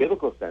sense of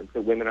biblical sense,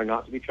 that women are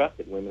not to be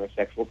trusted. Women are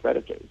sexual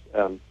predators.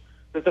 So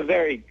it's a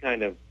very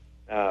kind of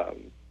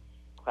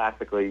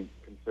classically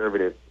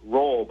conservative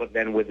role, but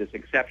then with this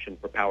exception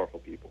for powerful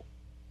people.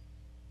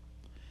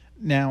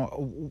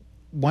 Now,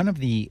 one of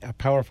the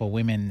powerful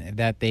women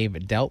that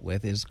they've dealt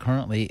with is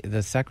currently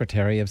the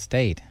Secretary of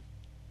State.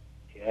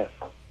 Yes,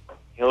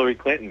 Hillary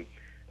Clinton.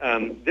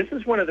 This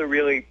is one of the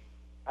really,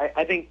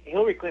 I think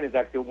Hillary Clinton is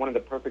actually one of the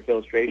perfect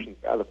illustrations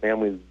for how the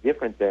family is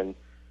different than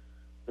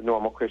the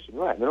normal Christian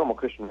right. The normal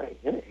Christian right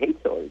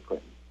hates Hillary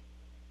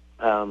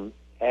Clinton.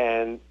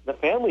 And the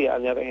family,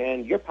 on the other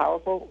hand, you're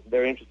powerful,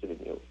 they're interested in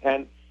you.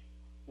 And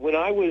when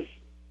I was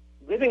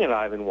living in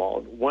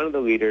Ivanwald, one of the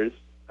leaders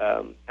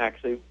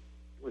actually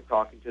was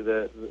talking to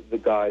the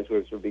guys who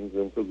were sort of being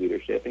groomed for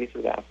leadership, and he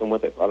sort of asked them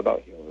what they thought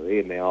about Hillary,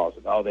 and they all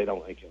said, oh, they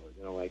don't like Hillary,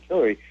 they don't like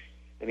Hillary.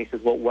 And he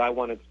says, well, what I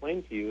want to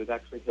explain to you is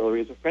actually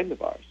Hillary is a friend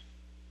of ours.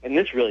 And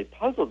this really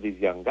puzzled these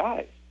young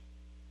guys.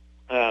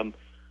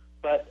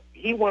 But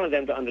he wanted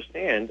them to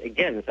understand,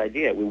 again, this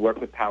idea, we work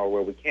with power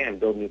where we can,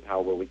 build new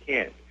power where we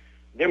can.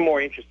 They're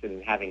more interested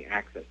in having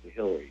access to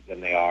Hillary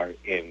than they are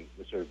in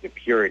the sort of the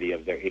purity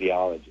of their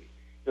ideology.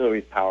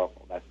 Hillary's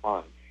powerful, that's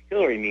fine.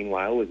 Hillary,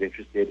 meanwhile, was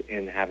interested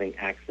in having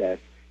access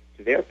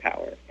to their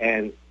power.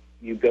 And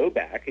you go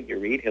back and you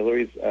read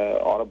Hillary's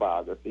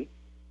autobiography,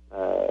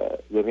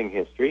 Living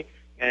History,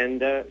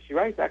 and she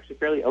writes actually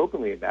fairly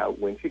openly about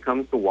when she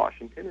comes to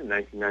Washington in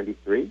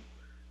 1993.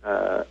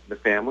 The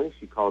family,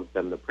 she calls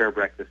them the prayer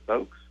breakfast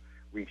folks,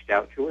 reached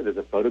out to her. There's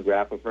a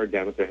photograph of her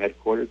down at their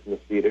headquarters in the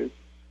Cedars.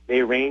 They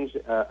arranged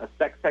a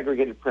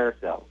sex-segregated prayer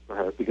cell for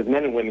her because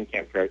men and women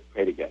can't pray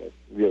together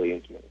really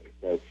intimately.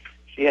 So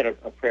she had a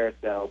prayer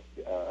cell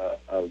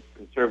of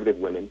conservative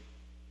women,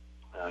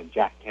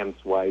 Jack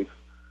Kemp's wife,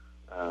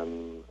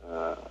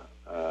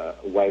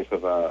 wife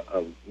of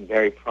a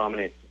very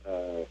prominent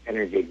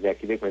energy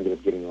executive who ended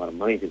up giving a lot of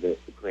money to the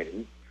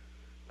Clintons.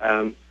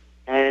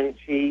 And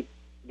she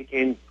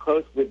became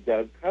close with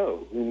Doug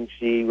Coe, whom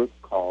she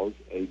calls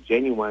a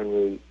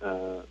genuinely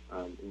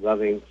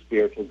loving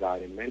spiritual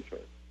guide and mentor.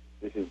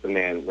 This is the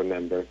man,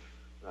 remember,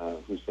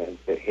 who says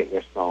that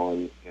Hitler,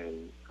 Stalin,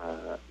 and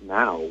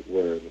Mao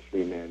were the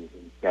three men who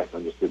best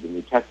understood the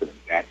New Testament.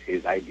 That's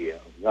his idea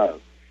of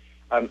love.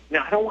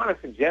 Now, I don't want to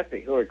suggest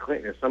that Hillary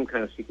Clinton is some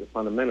kind of secret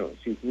fundamentalist.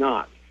 She's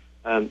not.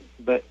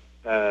 But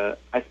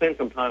I spent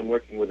some time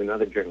working with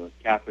another journalist,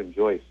 Catherine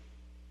Joyce.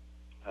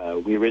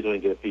 We originally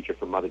did a feature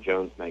for Mother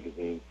Jones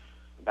magazine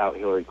about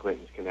Hillary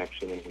Clinton's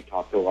connection, and we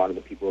talked to a lot of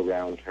the people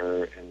around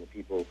her and the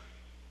people.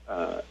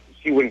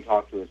 She wouldn't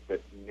talk to us, but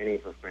many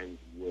of her friends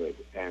would.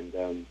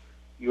 And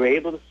you were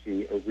able to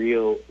see a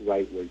real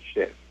rightward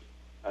shift.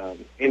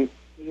 And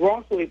you were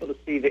also able to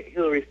see that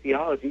Hillary's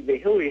theology,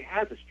 that Hillary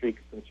has a streak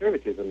of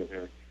conservatism in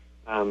her,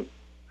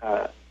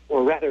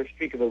 or rather a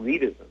streak of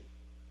elitism,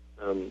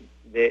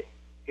 that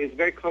is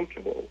very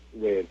comfortable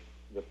with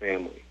the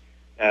family.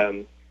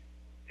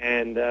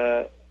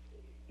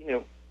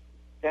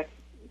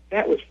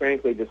 That was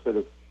frankly just sort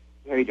of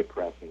very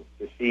depressing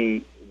to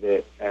see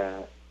that,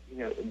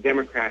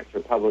 Democrats,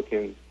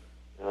 Republicans,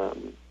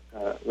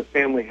 the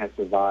family has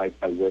survived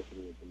by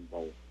working with them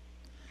both.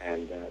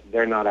 And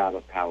they're not out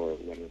of power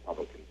when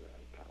Republicans are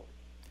out of power.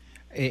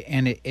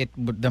 And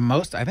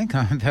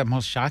the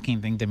most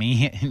shocking thing to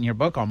me in your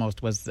book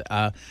almost was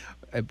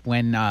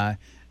when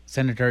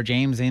Senator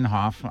James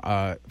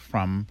Inhofe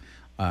from,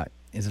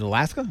 is it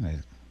Alaska?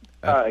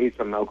 He's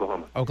from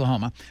Oklahoma.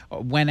 Oklahoma.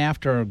 Went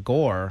after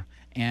Gore,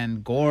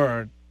 and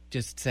Gore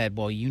just said,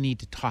 well, you need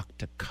to talk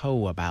to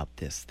Coe about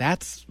this.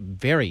 That's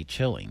very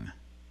chilling.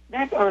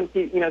 That's on.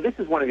 This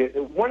is one of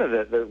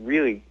the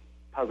really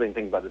puzzling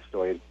things about this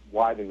story is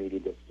why the media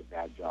does such a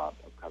bad job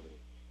of covering it.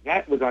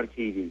 That was on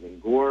TV when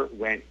Gore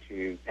went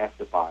to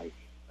testify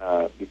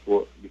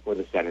before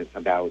the Senate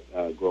about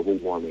global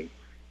warming,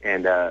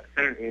 and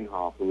Senator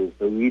Inhofe, who was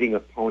the leading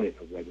opponent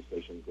of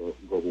legislation on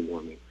global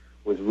warming,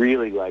 was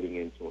really lighting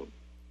into him.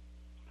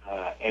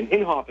 And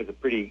Inhofe is a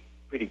pretty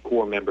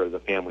core member of the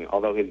family,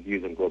 although his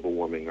views on global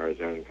warming are his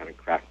own kind of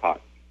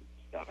crackpot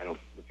stuff.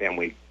 The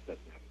family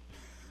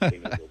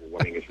doesn't have global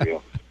warming is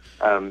real.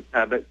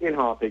 But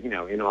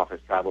Inhofe has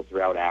traveled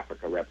throughout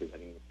Africa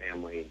representing the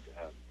family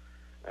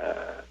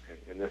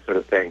and this sort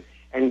of thing.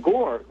 And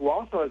Gore, who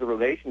also has a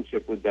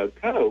relationship with Doug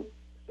Coe,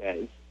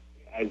 says,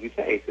 as you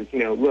say,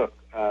 look,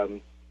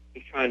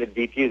 he's trying to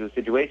defuse the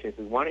situation. He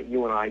says, why don't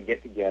you and I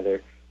get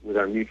together with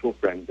our mutual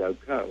friend Doug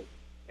Coe,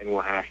 and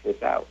we'll hash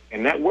this out.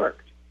 And that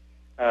worked.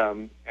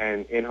 And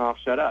Inhofe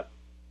shut up.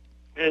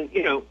 And,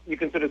 you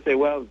can sort of say,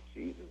 well,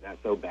 geez, is that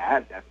so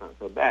bad? That's not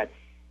so bad.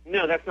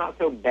 No, that's not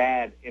so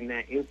bad in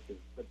that instance.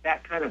 But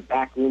that kind of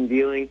backroom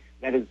dealing,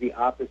 that is the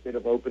opposite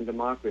of open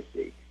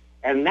democracy.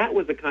 And that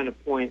was the kind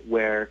of point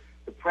where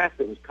the press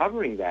that was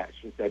covering that,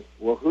 she said,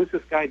 well, who's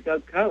this guy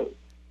Doug Coe?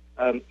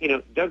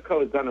 Doug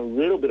Coe has done a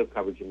little bit of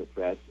coverage in the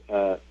press.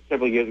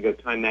 Several years ago,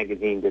 Time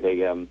Magazine did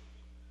a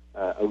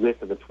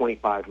list of the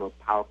 25 most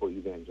powerful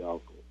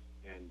evangelicals.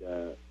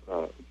 And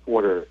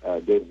reporter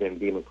David Van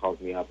Bema calls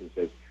me up and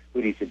says,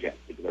 who do you suggest?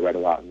 Because I read a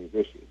lot on these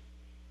issues.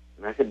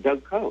 And I said,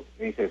 Doug Coe.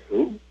 And he says,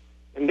 who?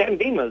 And Van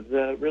Bema's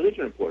a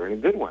religion reporter, and a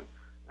good one.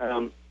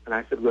 And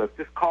I said, look,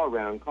 just call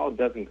a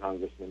dozen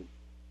congressmen.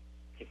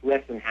 If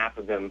less than half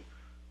of them,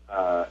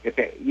 at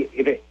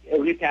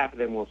least half of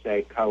them will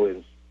say Coe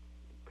is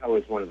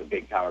one of the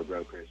big power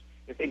brokers.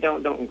 If they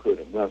don't include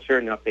him. Well, sure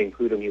enough, they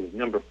include him. He was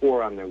number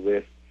 4 on their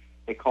list.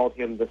 They called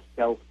him the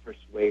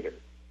self-persuader.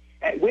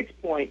 At which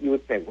point you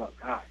would say, well,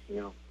 gosh,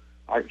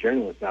 our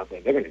journalists out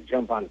there, they're going to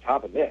jump on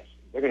top of this.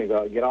 They're going to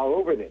go get all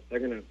over this. They're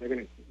going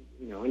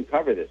to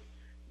uncover this.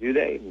 Do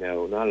they?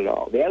 No, not at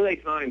all. The LA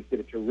Times did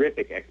a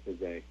terrific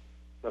expose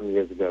some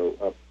years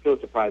ago.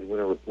 Pulitzer Prize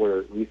winner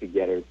reporter Lisa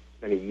Getter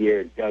spent a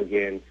year, dug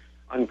in,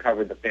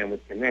 uncovered the family's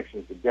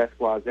connections, the death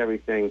squads,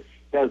 everything.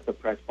 Does the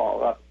press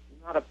follow up?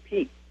 Not a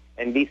peep.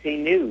 NBC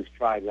News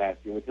tried last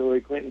year with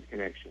Hillary Clinton's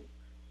connection,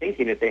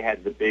 thinking that they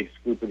had the big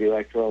scoop of the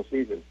electoral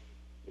season.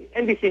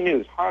 NBC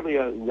News, hardly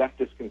a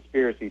leftist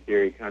conspiracy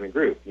theory kind of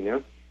group,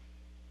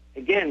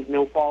 again,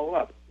 no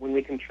follow-up. When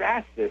we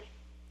contrast this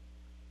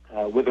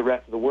with the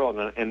rest of the world,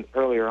 and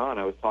earlier on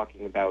I was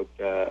talking about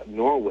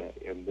Norway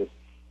and this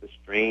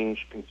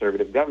strange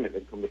conservative government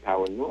that come to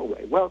power in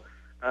Norway. Well,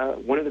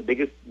 one of the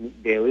biggest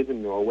dailies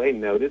in Norway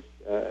noticed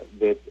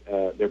that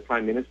their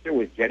prime minister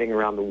was jetting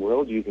around the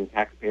world using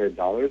taxpayer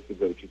dollars to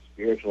go to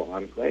spiritual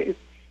enclaves.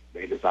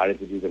 They decided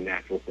to do the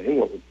natural thing,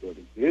 what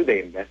reporters do.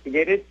 They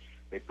investigated.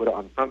 They put it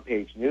on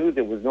front-page news.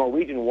 It was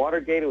Norwegian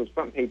Watergate. It was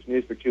front-page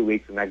news for 2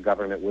 weeks, and that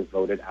government was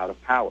voted out of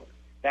power.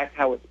 That's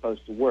how it's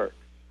supposed to work.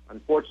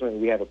 Unfortunately,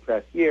 we have a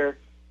press here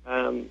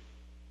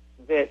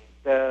that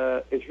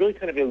is really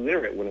kind of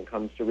illiterate when it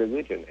comes to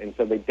religion, and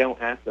so they don't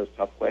ask those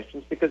tough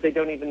questions because they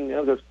don't even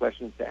know those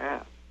questions to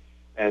ask.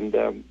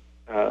 And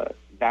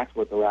that's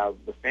what's allowed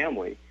the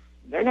family.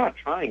 They're not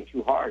trying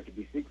too hard to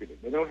be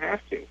secretive. They don't have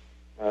to.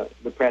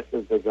 The press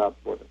does their job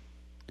for them.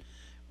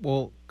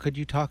 Well, could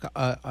you talk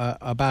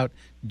about,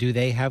 do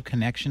they have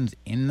connections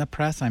in the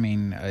press? I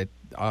mean...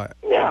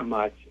 Not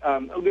much. A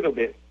little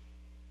bit.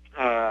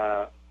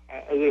 A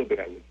little bit,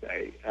 I would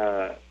say.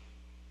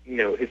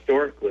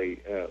 Historically,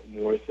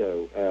 more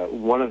so.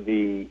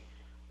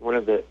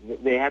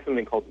 They have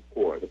something called the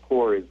core. The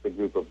core is the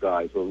group of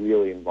guys who are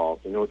really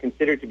involved and who are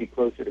considered to be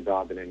closer to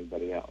God than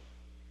anybody else.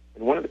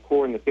 And one of the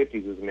core in the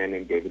 50s was a man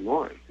named David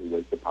Lawrence, who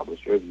was the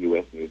publisher of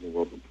U.S. News and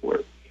World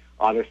Report.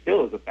 There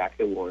still is the fact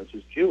that Lawrence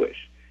was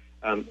Jewish.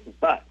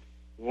 But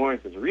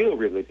Lawrence's real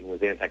religion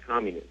was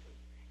anti-communism.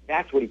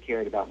 That's what he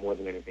cared about more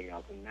than anything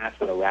else, and that's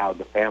what allowed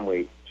the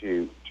family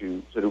to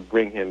sort of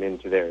bring him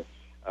into their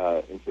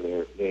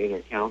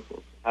inner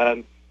councils.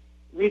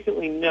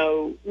 Recently,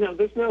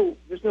 there's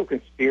no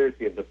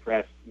conspiracy of the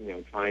press,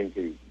 trying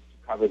to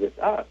cover this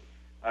up.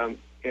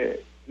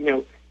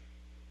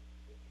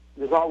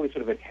 There's always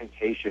sort of a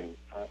temptation,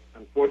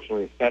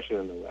 unfortunately, especially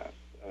in the left.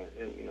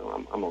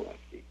 I'm a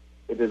lefty,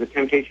 but there's a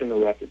temptation in the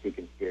left to see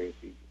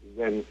conspiracies.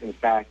 When, in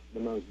fact,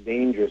 the most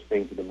dangerous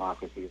thing to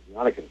democracy is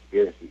not a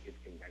conspiracy, it's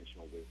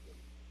conventional wisdom.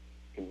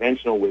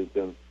 Conventional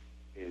wisdom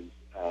is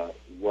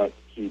what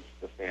keeps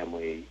the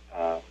family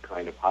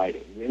kind of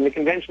hiding. And the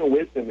conventional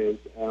wisdom is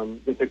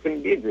that there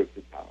couldn't be a group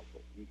as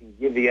powerful. You can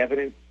give the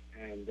evidence,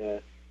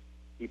 and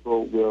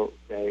people will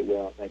say,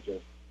 well,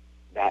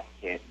 that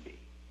can't be.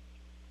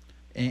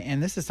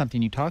 And this is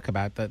something you talk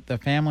about, that the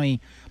family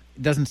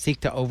doesn't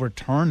seek to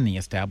overturn the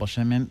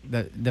establishment.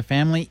 The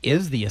family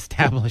is the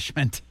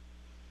establishment.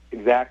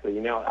 Exactly.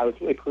 I was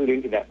really clued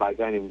into that by a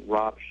guy named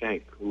Rob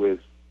Schenck, who is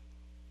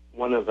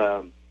one of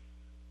the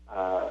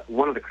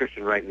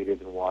Christian right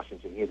leaders in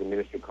Washington. He has a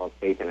ministry called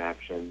Faith in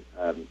Action.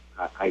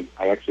 I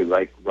actually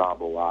like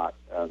Rob a lot.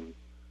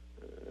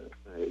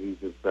 He's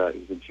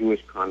a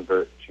Jewish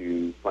convert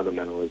to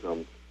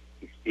fundamentalism.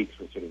 He speaks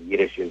with sort of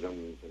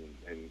Yiddishisms,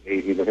 and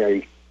he's a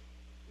very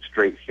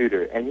straight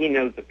shooter. And he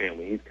knows the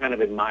family. He kind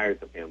of admires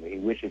the family. He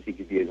wishes he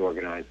could be as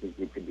organized as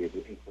he could be as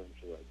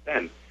influential as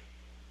them.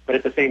 But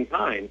at the same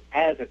time,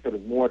 as a sort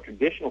of more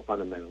traditional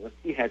fundamentalist,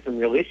 he has some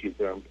real issues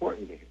that are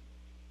important to him.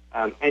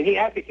 And he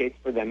advocates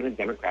for them in a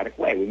democratic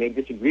way. We may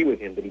disagree with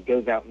him, but he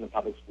goes out in the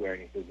public square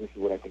and he says, this is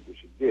what I think we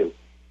should do.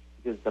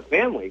 Because the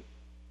family,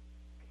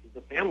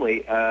 they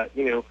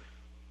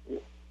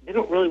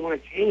don't really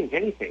want to change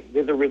anything.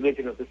 They're the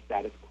religion of the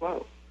status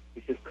quo.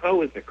 He says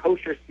co is the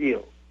kosher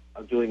seal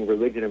of doing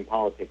religion and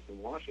politics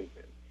in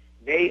Washington.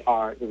 They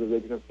are the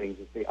religion of things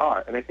as they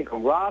are. And I think a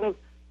lot of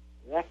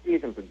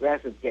lefties and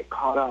progressives get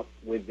caught up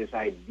with this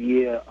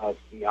idea of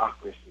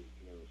theocracy,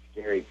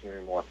 scary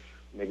term, or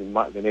maybe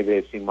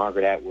they've seen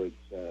Margaret Atwood's,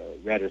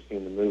 read or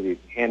seen the movie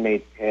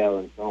Handmaid's Tale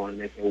and so on, and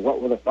they say,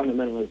 what will the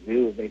fundamentalists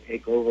do if they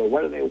take over?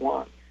 What do they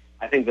want?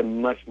 I think the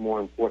much more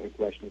important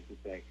question is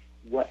to say,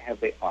 what have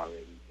they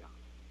already done?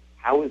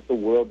 How is the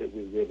world that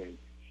we live in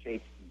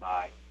shaped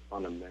by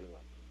fundamentalism?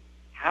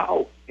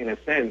 How, in a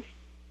sense,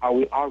 are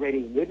we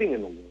already living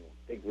in the world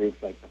that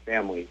groups like the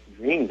family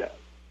dreamed of?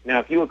 Now,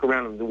 if you look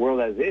around the world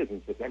as is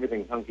and if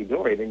everything's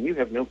hunky-dory, then you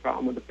have no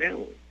problem with the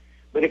family.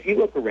 But if you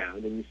look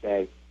around and you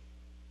say,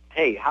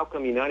 hey, how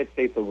come the United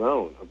States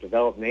alone, of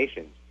developed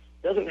nations,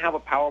 doesn't have a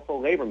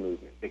powerful labor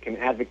movement that can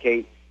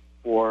advocate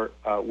for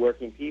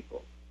working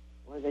people?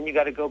 Well, then you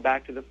got to go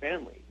back to the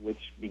family,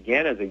 which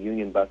began as a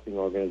union-busting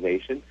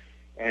organization.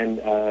 And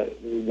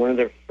one of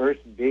their first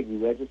big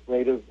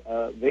legislative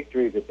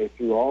victories that they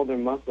threw all their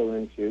muscle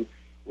into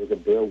was a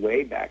bill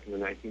way back in the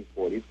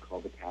 1940s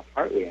called the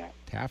Taft-Hartley Act.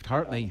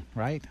 Taft-Hartley,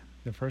 right.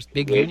 The first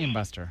big union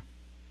buster.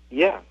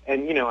 Yeah,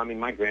 and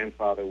my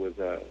grandfather was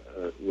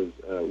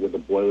with the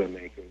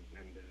Boilermakers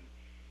and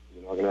was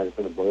an organizer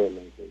for the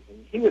Boilermakers,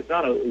 and he was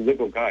not a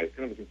liberal guy; he's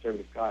kind of a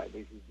conservative guy.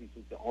 He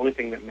said the only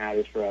thing that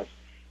matters for us,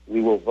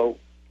 we will vote,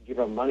 give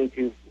our money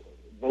to,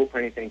 vote for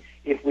anything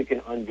if we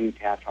can undo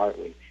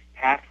Taft-Hartley.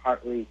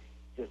 Taft-Hartley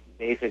just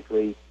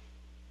basically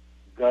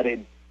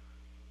gutted,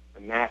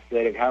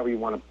 emasculated, however you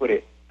want to put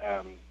it,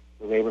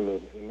 the labor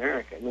movement in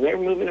America. And the labor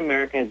movement in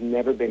America has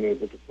never been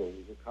able to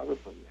fully recover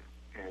from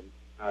that. And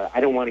I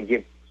don't want to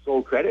give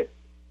sole credit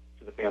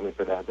to the family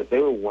for that, but they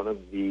were one of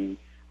the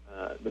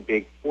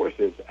big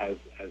forces as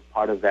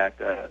part of that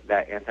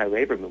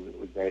anti-labor movement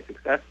that was very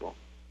successful.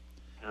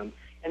 And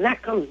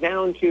that comes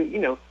down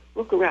to,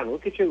 look around,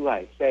 look at your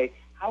life, say,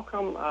 how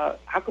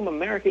come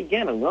America,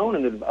 again, alone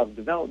in the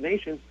developed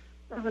nations,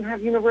 doesn't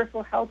have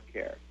universal health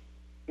care?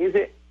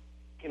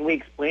 Can we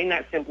explain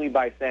that simply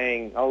by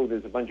saying, oh,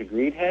 there's a bunch of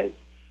greed heads?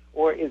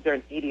 Or is there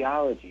an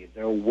ideology, is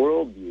there a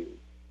worldview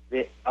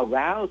that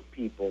allows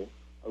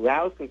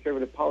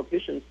conservative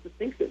politicians to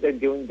think that they're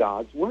doing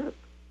God's work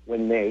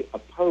when they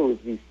oppose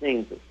these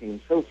things that seem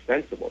so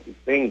sensible, these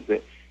things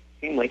that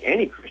seem like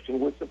any Christian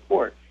would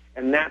support?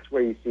 And that's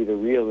where you see the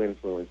real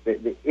influence,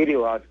 the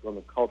ideological and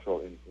the cultural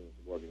influence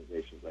of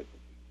organizations like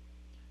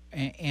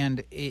this.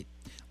 And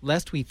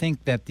lest we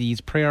think that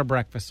these prayer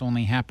breakfasts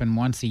only happen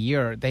once a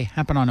year, they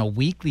happen on a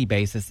weekly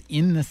basis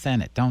in the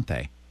Senate, don't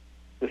they?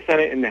 The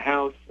Senate and the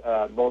House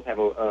both have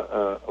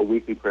a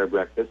weekly prayer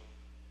breakfast.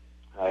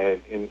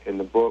 In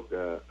the book,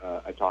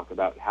 I talk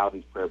about how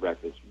these prayer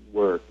breakfasts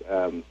work.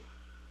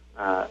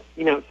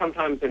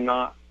 Sometimes they're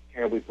not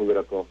terribly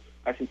political.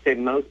 I should say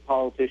most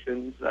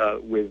politicians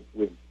with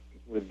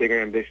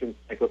bigger ambitions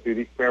cycle through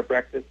these prayer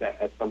breakfasts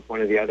at some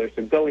point or the other.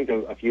 So going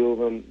to a few of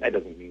them, that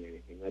doesn't mean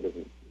anything. That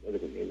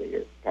doesn't mean that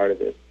you're part of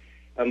this.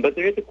 But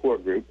there is a core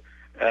group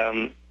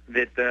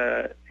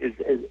that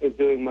is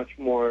doing much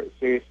more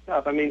serious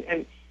stuff. I mean,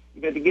 and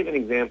to give an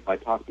example, I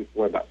talked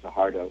before about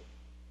Suharto,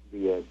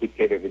 the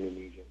dictator of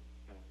Indonesia.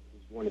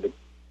 He's one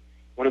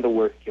of the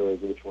worst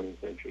killers of the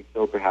 20th century.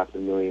 Killed perhaps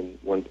 1.2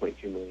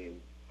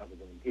 million of his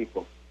own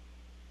people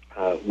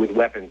with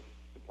weapons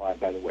supplied,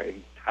 by the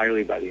way,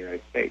 entirely by the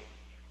United States.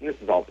 And this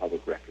is all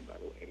public record, by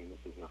the way. I mean,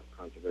 this is not a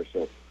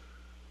controversial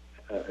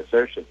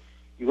assertion.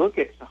 You look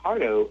at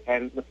Suharto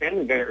and the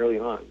family very early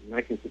on, in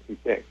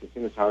 1966, as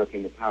soon as Suharto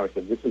came to power,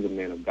 said this is a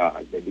man of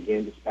God. They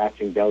began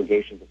dispatching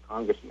delegations of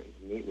congressmen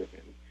to meet with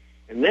him.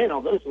 And then,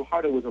 although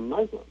Suharto was a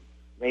Muslim,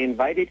 they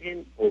invited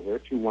him over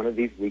to one of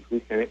these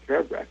weekly Senate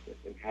prayer breakfasts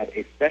and had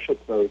a special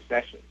closed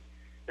session.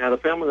 Now, the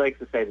family likes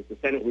to say that the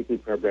Senate weekly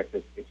prayer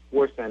breakfast is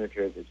for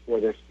senators, it's for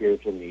their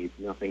spiritual needs,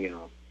 nothing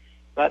else.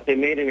 But they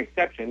made an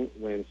exception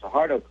when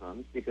Suharto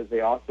comes because they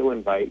also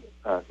invite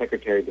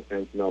Secretary of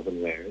Defense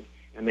Melvin Laird,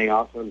 and they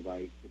also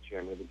invite the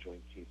chairman of the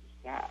Joint Chiefs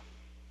of Staff.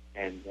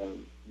 And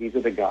these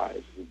are the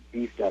guys who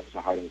beefed up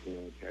Suharto's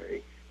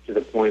military to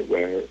the point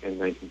where in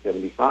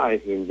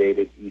 1975 he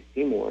invaded East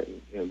Timor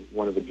in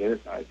one of the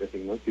genocides I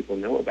think most people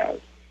know about.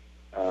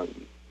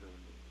 And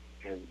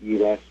the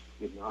U.S.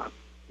 did not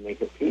make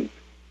a peep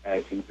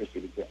as he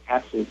proceeded to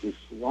absolutely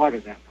slaughter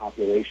that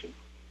population.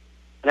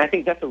 And I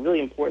think that's a really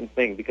important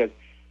thing because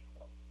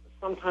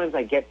sometimes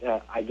I get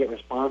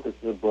responses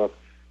to the book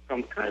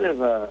from kind of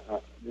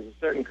there's a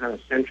certain kind of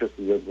centrist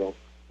liberal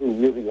who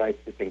really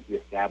likes to think the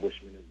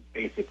establishment is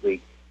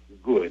basically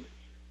good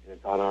and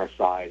it's on our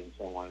side and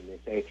so on. And they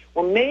say,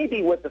 well,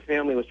 maybe what the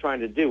family was trying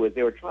to do is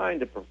they were trying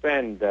to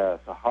prevent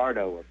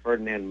Suharto or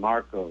Ferdinand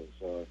Marcos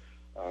or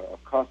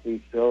Costa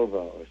Silva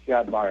or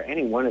Siad Barre,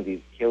 any one of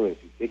these killers,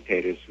 these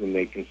dictators whom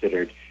they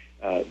considered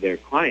their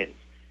clients.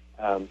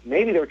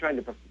 Maybe they were trying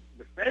to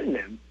befriend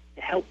them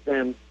to help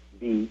them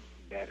be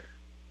better.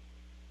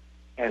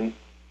 And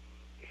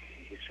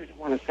you sort of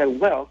want to say,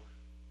 well,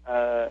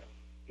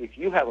 if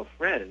you have a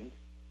friend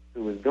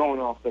who is going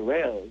off the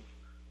rails,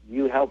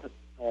 you help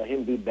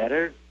him be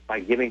better by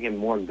giving him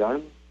more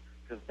guns?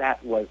 Because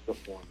that was the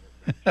form.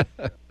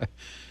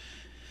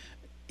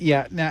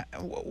 Yeah. Now,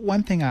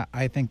 one thing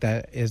I think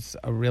that is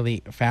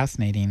really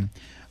fascinating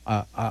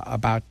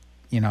about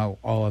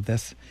all of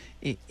this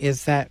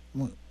is that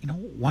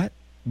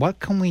what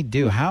can we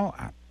do?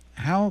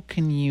 How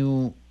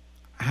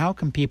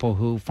can people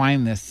who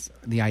find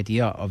the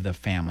idea of the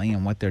family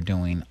and what they're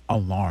doing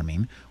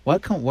alarming?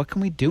 What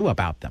can we do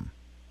about them?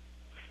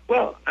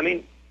 Well, I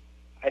mean,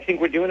 I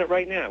think we're doing it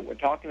right now. We're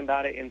talking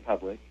about it in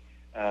public.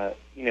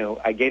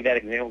 I gave that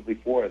example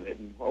before that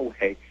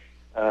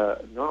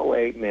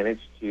Norway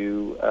managed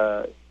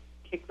to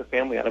kick the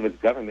family out of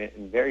its government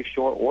in very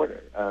short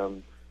order.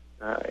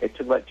 It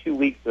took about 2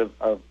 weeks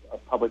of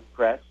public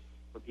press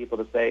for people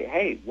to say,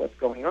 hey, what's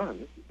going on?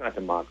 This is not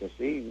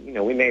democracy.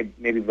 We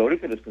maybe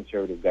voted for this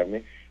conservative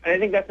government. And I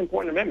think that's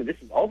important to remember.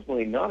 This is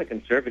ultimately not a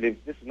conservative,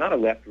 this is not a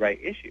left-right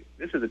issue.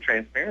 This is a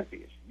transparency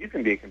issue. You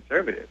can be a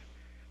conservative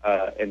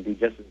and be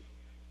just as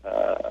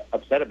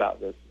upset about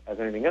this as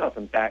anything else.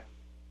 In fact,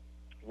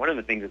 one of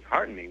the things that's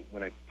heartened me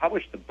when I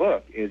published the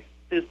book is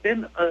there's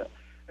been a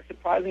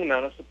surprising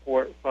amount of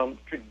support from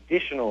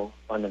traditional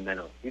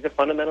fundamentalists. These are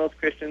fundamentalist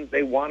Christians.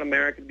 They want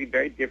America to be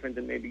very different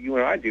than maybe you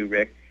and I do,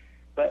 Rick,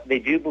 but they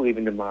do believe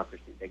in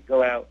democracy. They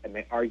go out and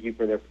they argue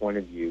for their point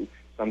of view,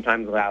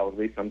 sometimes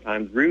loudly,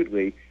 sometimes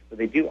rudely, but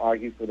they do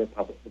argue for the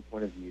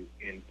point of view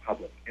in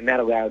public, and that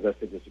allows us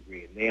to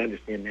disagree, and they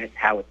understand that's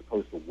how it's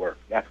supposed to work.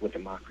 That's what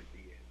democracy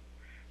is.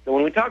 So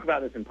when we talk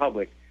about this in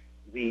public,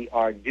 we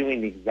are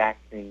doing the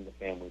exact thing the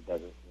family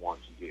doesn't want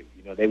to do.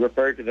 They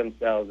refer to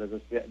themselves as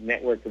a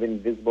network of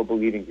invisible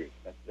believing groups.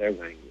 That's their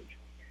language.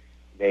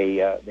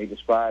 They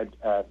described,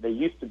 they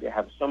used to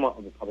have somewhat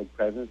of a public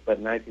presence, but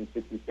in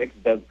 1966,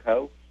 Doug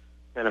Coe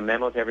sent a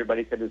memo to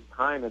everybody, said his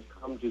time has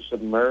come to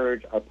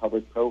submerge our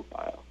public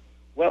profile.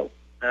 Well,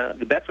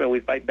 the best way we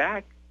fight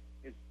back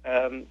is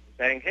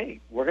saying, hey,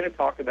 we're going to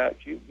talk about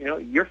you. You know,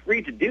 you're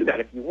free to do that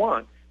if you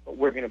want, but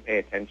we're going to pay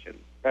attention.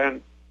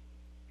 And,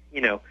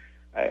 you know,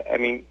 I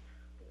mean,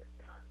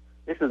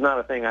 this is not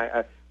a thing.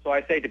 So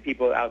I say to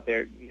people out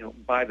there, you know,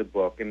 buy the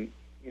book. And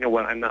you know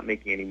what? I'm not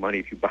making any money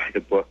if you buy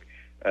the book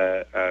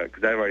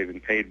because I've already been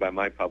paid by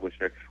my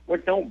publisher. Or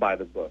don't buy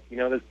the book. You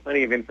know, there's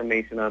plenty of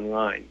information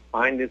online.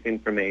 Find this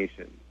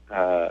information.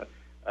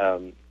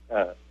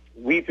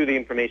 Weed through the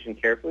information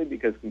carefully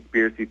because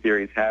conspiracy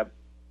theorists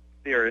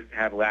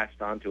have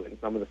latched onto it, and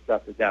some of the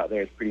stuff that's out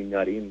there is pretty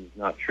nutty and is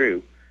not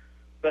true.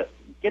 But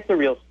get the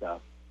real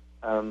stuff.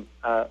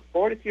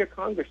 Forward it to your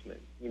congressman.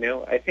 You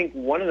know, I think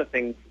one of the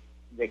things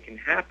that can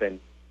happen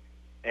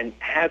and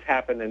has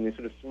happened in this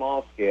sort of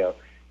small scale,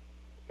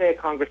 say a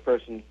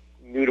congressperson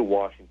new to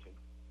Washington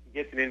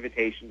gets an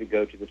invitation to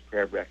go to this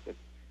prayer breakfast.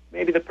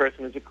 Maybe the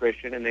person is a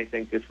Christian and they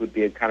think this would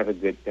be kind of a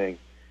good thing.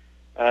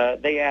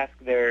 They ask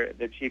their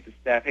chief of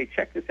staff, hey,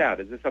 check this out.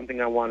 Is this something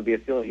I want to be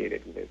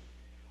affiliated with?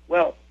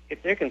 Well,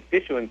 if their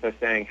constituents are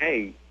saying,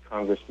 hey,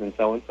 Congressman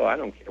so-and-so, I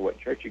don't care what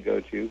church you go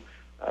to,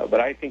 but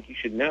I think you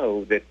should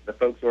know that the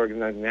folks who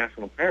organize the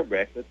National Prayer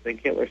Breakfast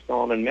think Hitler,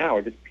 Stalin, and Mao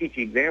are just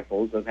peachy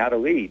examples of how to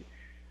lead.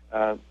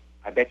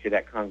 I bet you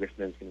that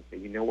congressman's going to say,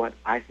 you know what,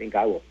 I think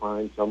I will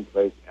find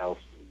someplace else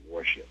to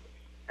worship.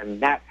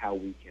 And that's how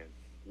we can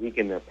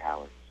weaken their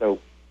power. So,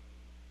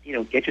 you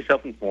know, get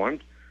yourself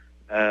informed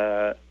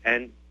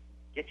and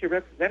get your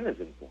representatives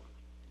informed.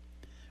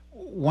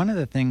 One of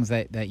the things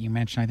that you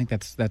mentioned, I think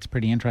that's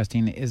pretty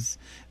interesting, is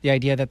the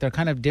idea that there are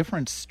kind of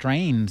different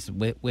strains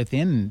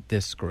within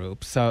this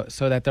group, so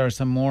that there are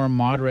some more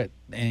moderate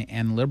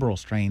and liberal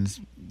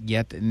strains,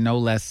 yet no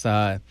less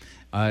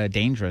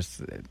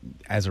dangerous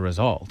as a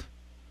result.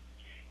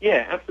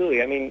 Yeah,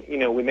 absolutely. I mean, you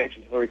know, we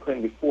mentioned Hillary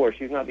Clinton before.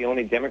 She's not the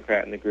only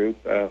Democrat in the group.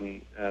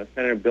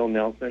 Senator Bill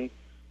Nelson,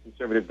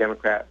 conservative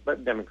Democrat,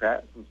 but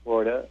Democrat from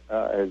Florida,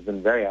 has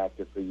been very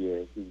active for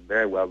years. He's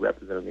very well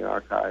represented in the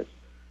archives.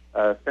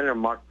 Senator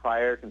Mark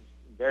Pryor,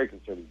 very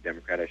conservative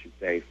Democrat, I should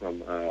say,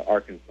 from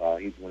Arkansas.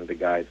 He's one of the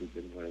guys who's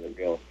been one of the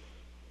real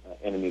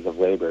enemies of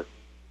labor.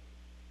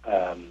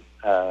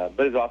 But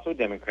he's also a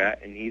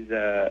Democrat, and he's,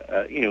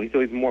 you know, so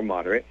he's more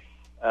moderate.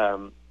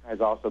 Has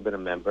also been a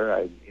member.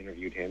 I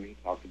interviewed him. He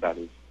talked about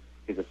his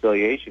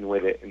affiliation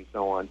with it and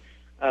so on.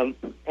 And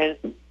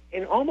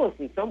almost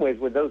in some ways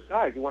with those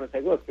guys, you want to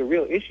say, look, the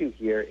real issue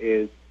here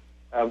is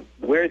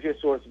where's your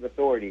source of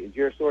authority? Is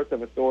your source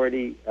of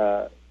authority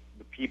the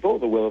people,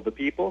 the will of the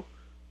people?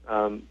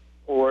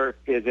 Or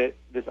is it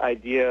this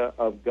idea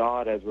of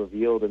God as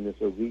revealed in this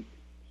elite,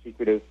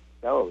 secretive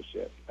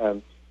fellowship?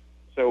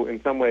 So in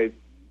some ways,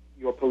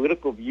 your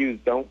political views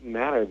don't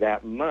matter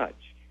that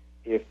much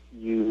if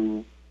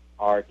you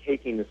are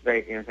taking this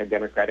very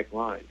anti-democratic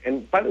line.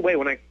 And by the way,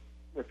 when I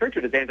refer to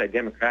it as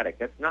anti-democratic,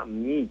 that's not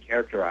me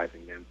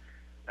characterizing them.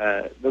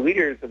 The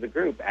leaders of the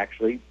group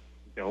actually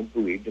don't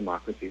believe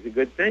democracy is a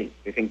good thing.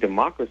 They think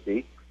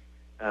democracy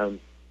is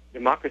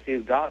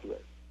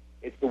godless.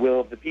 It's the will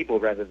of the people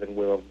rather than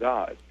will of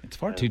God. It's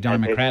far too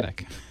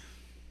democratic.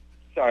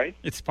 Sorry?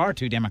 It's far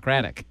too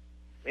democratic.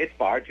 It's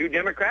far too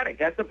democratic.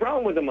 That's the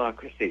problem with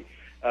democracy.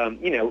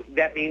 You know,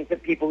 that means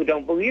that people who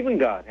don't believe in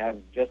God have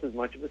just as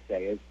much of a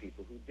say as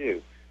people who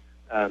do.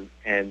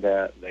 And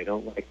they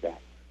don't like that.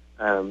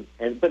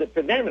 But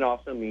for them, it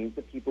also means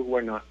that people who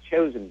are not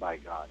chosen by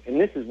God. And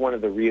this is one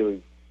of the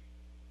really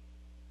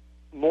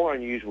more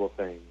unusual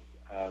things.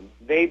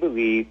 They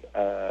believe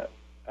that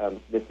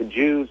the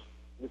Jews,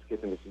 this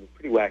gets into some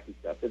pretty wacky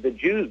stuff, that the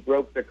Jews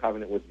broke their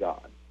covenant with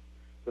God.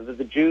 So that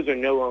the Jews are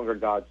no longer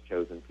God's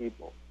chosen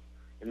people.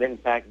 And then, in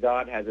fact,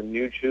 God has a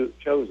new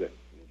chosen.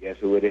 Guess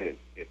who it is?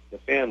 It's the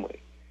family.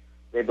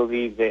 They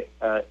believe that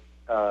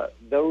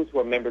those who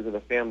are members of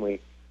the family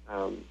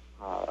are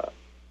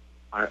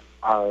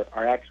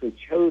actually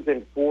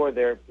chosen for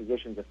their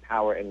positions of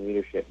power and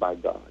leadership by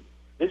God.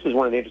 This is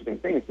one of the interesting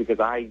things because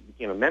I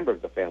became a member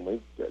of the family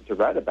to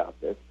write about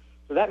this.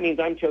 So that means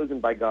I'm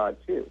chosen by God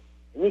too.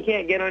 And you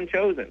can't get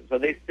unchosen. So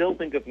they still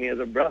think of me as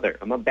a brother.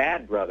 I'm a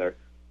bad brother,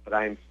 but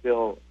I am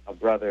still a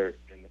brother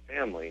in the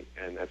family.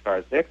 And as far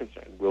as they're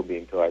concerned, will be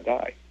until I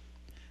die.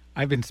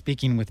 I've been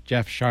speaking with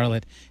Jeff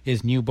Sharlet.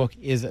 His new book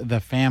is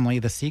The Family,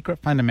 The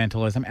Secret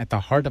Fundamentalism at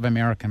the Heart of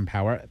American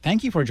Power.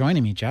 Thank you for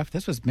joining me, Jeff.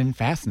 This has been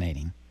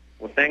fascinating.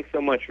 Well, thanks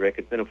so much, Rick.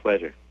 It's been a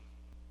pleasure.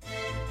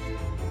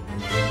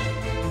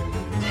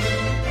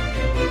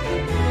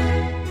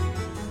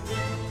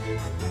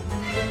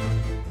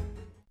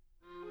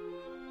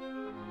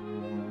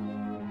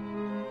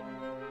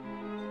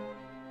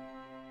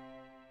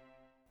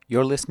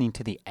 You're listening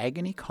to the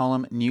Agony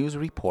Column News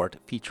Report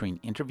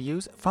featuring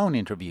interviews, phone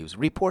interviews,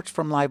 reports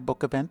from live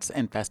book events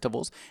and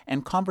festivals,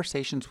 and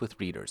conversations with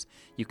readers.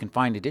 You can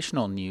find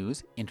additional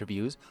news,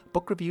 interviews,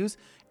 book reviews,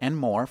 and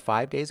more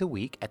 5 days a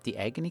week at the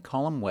Agony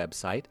Column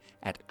website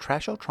at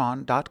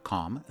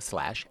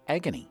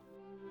trashotron.com/agony.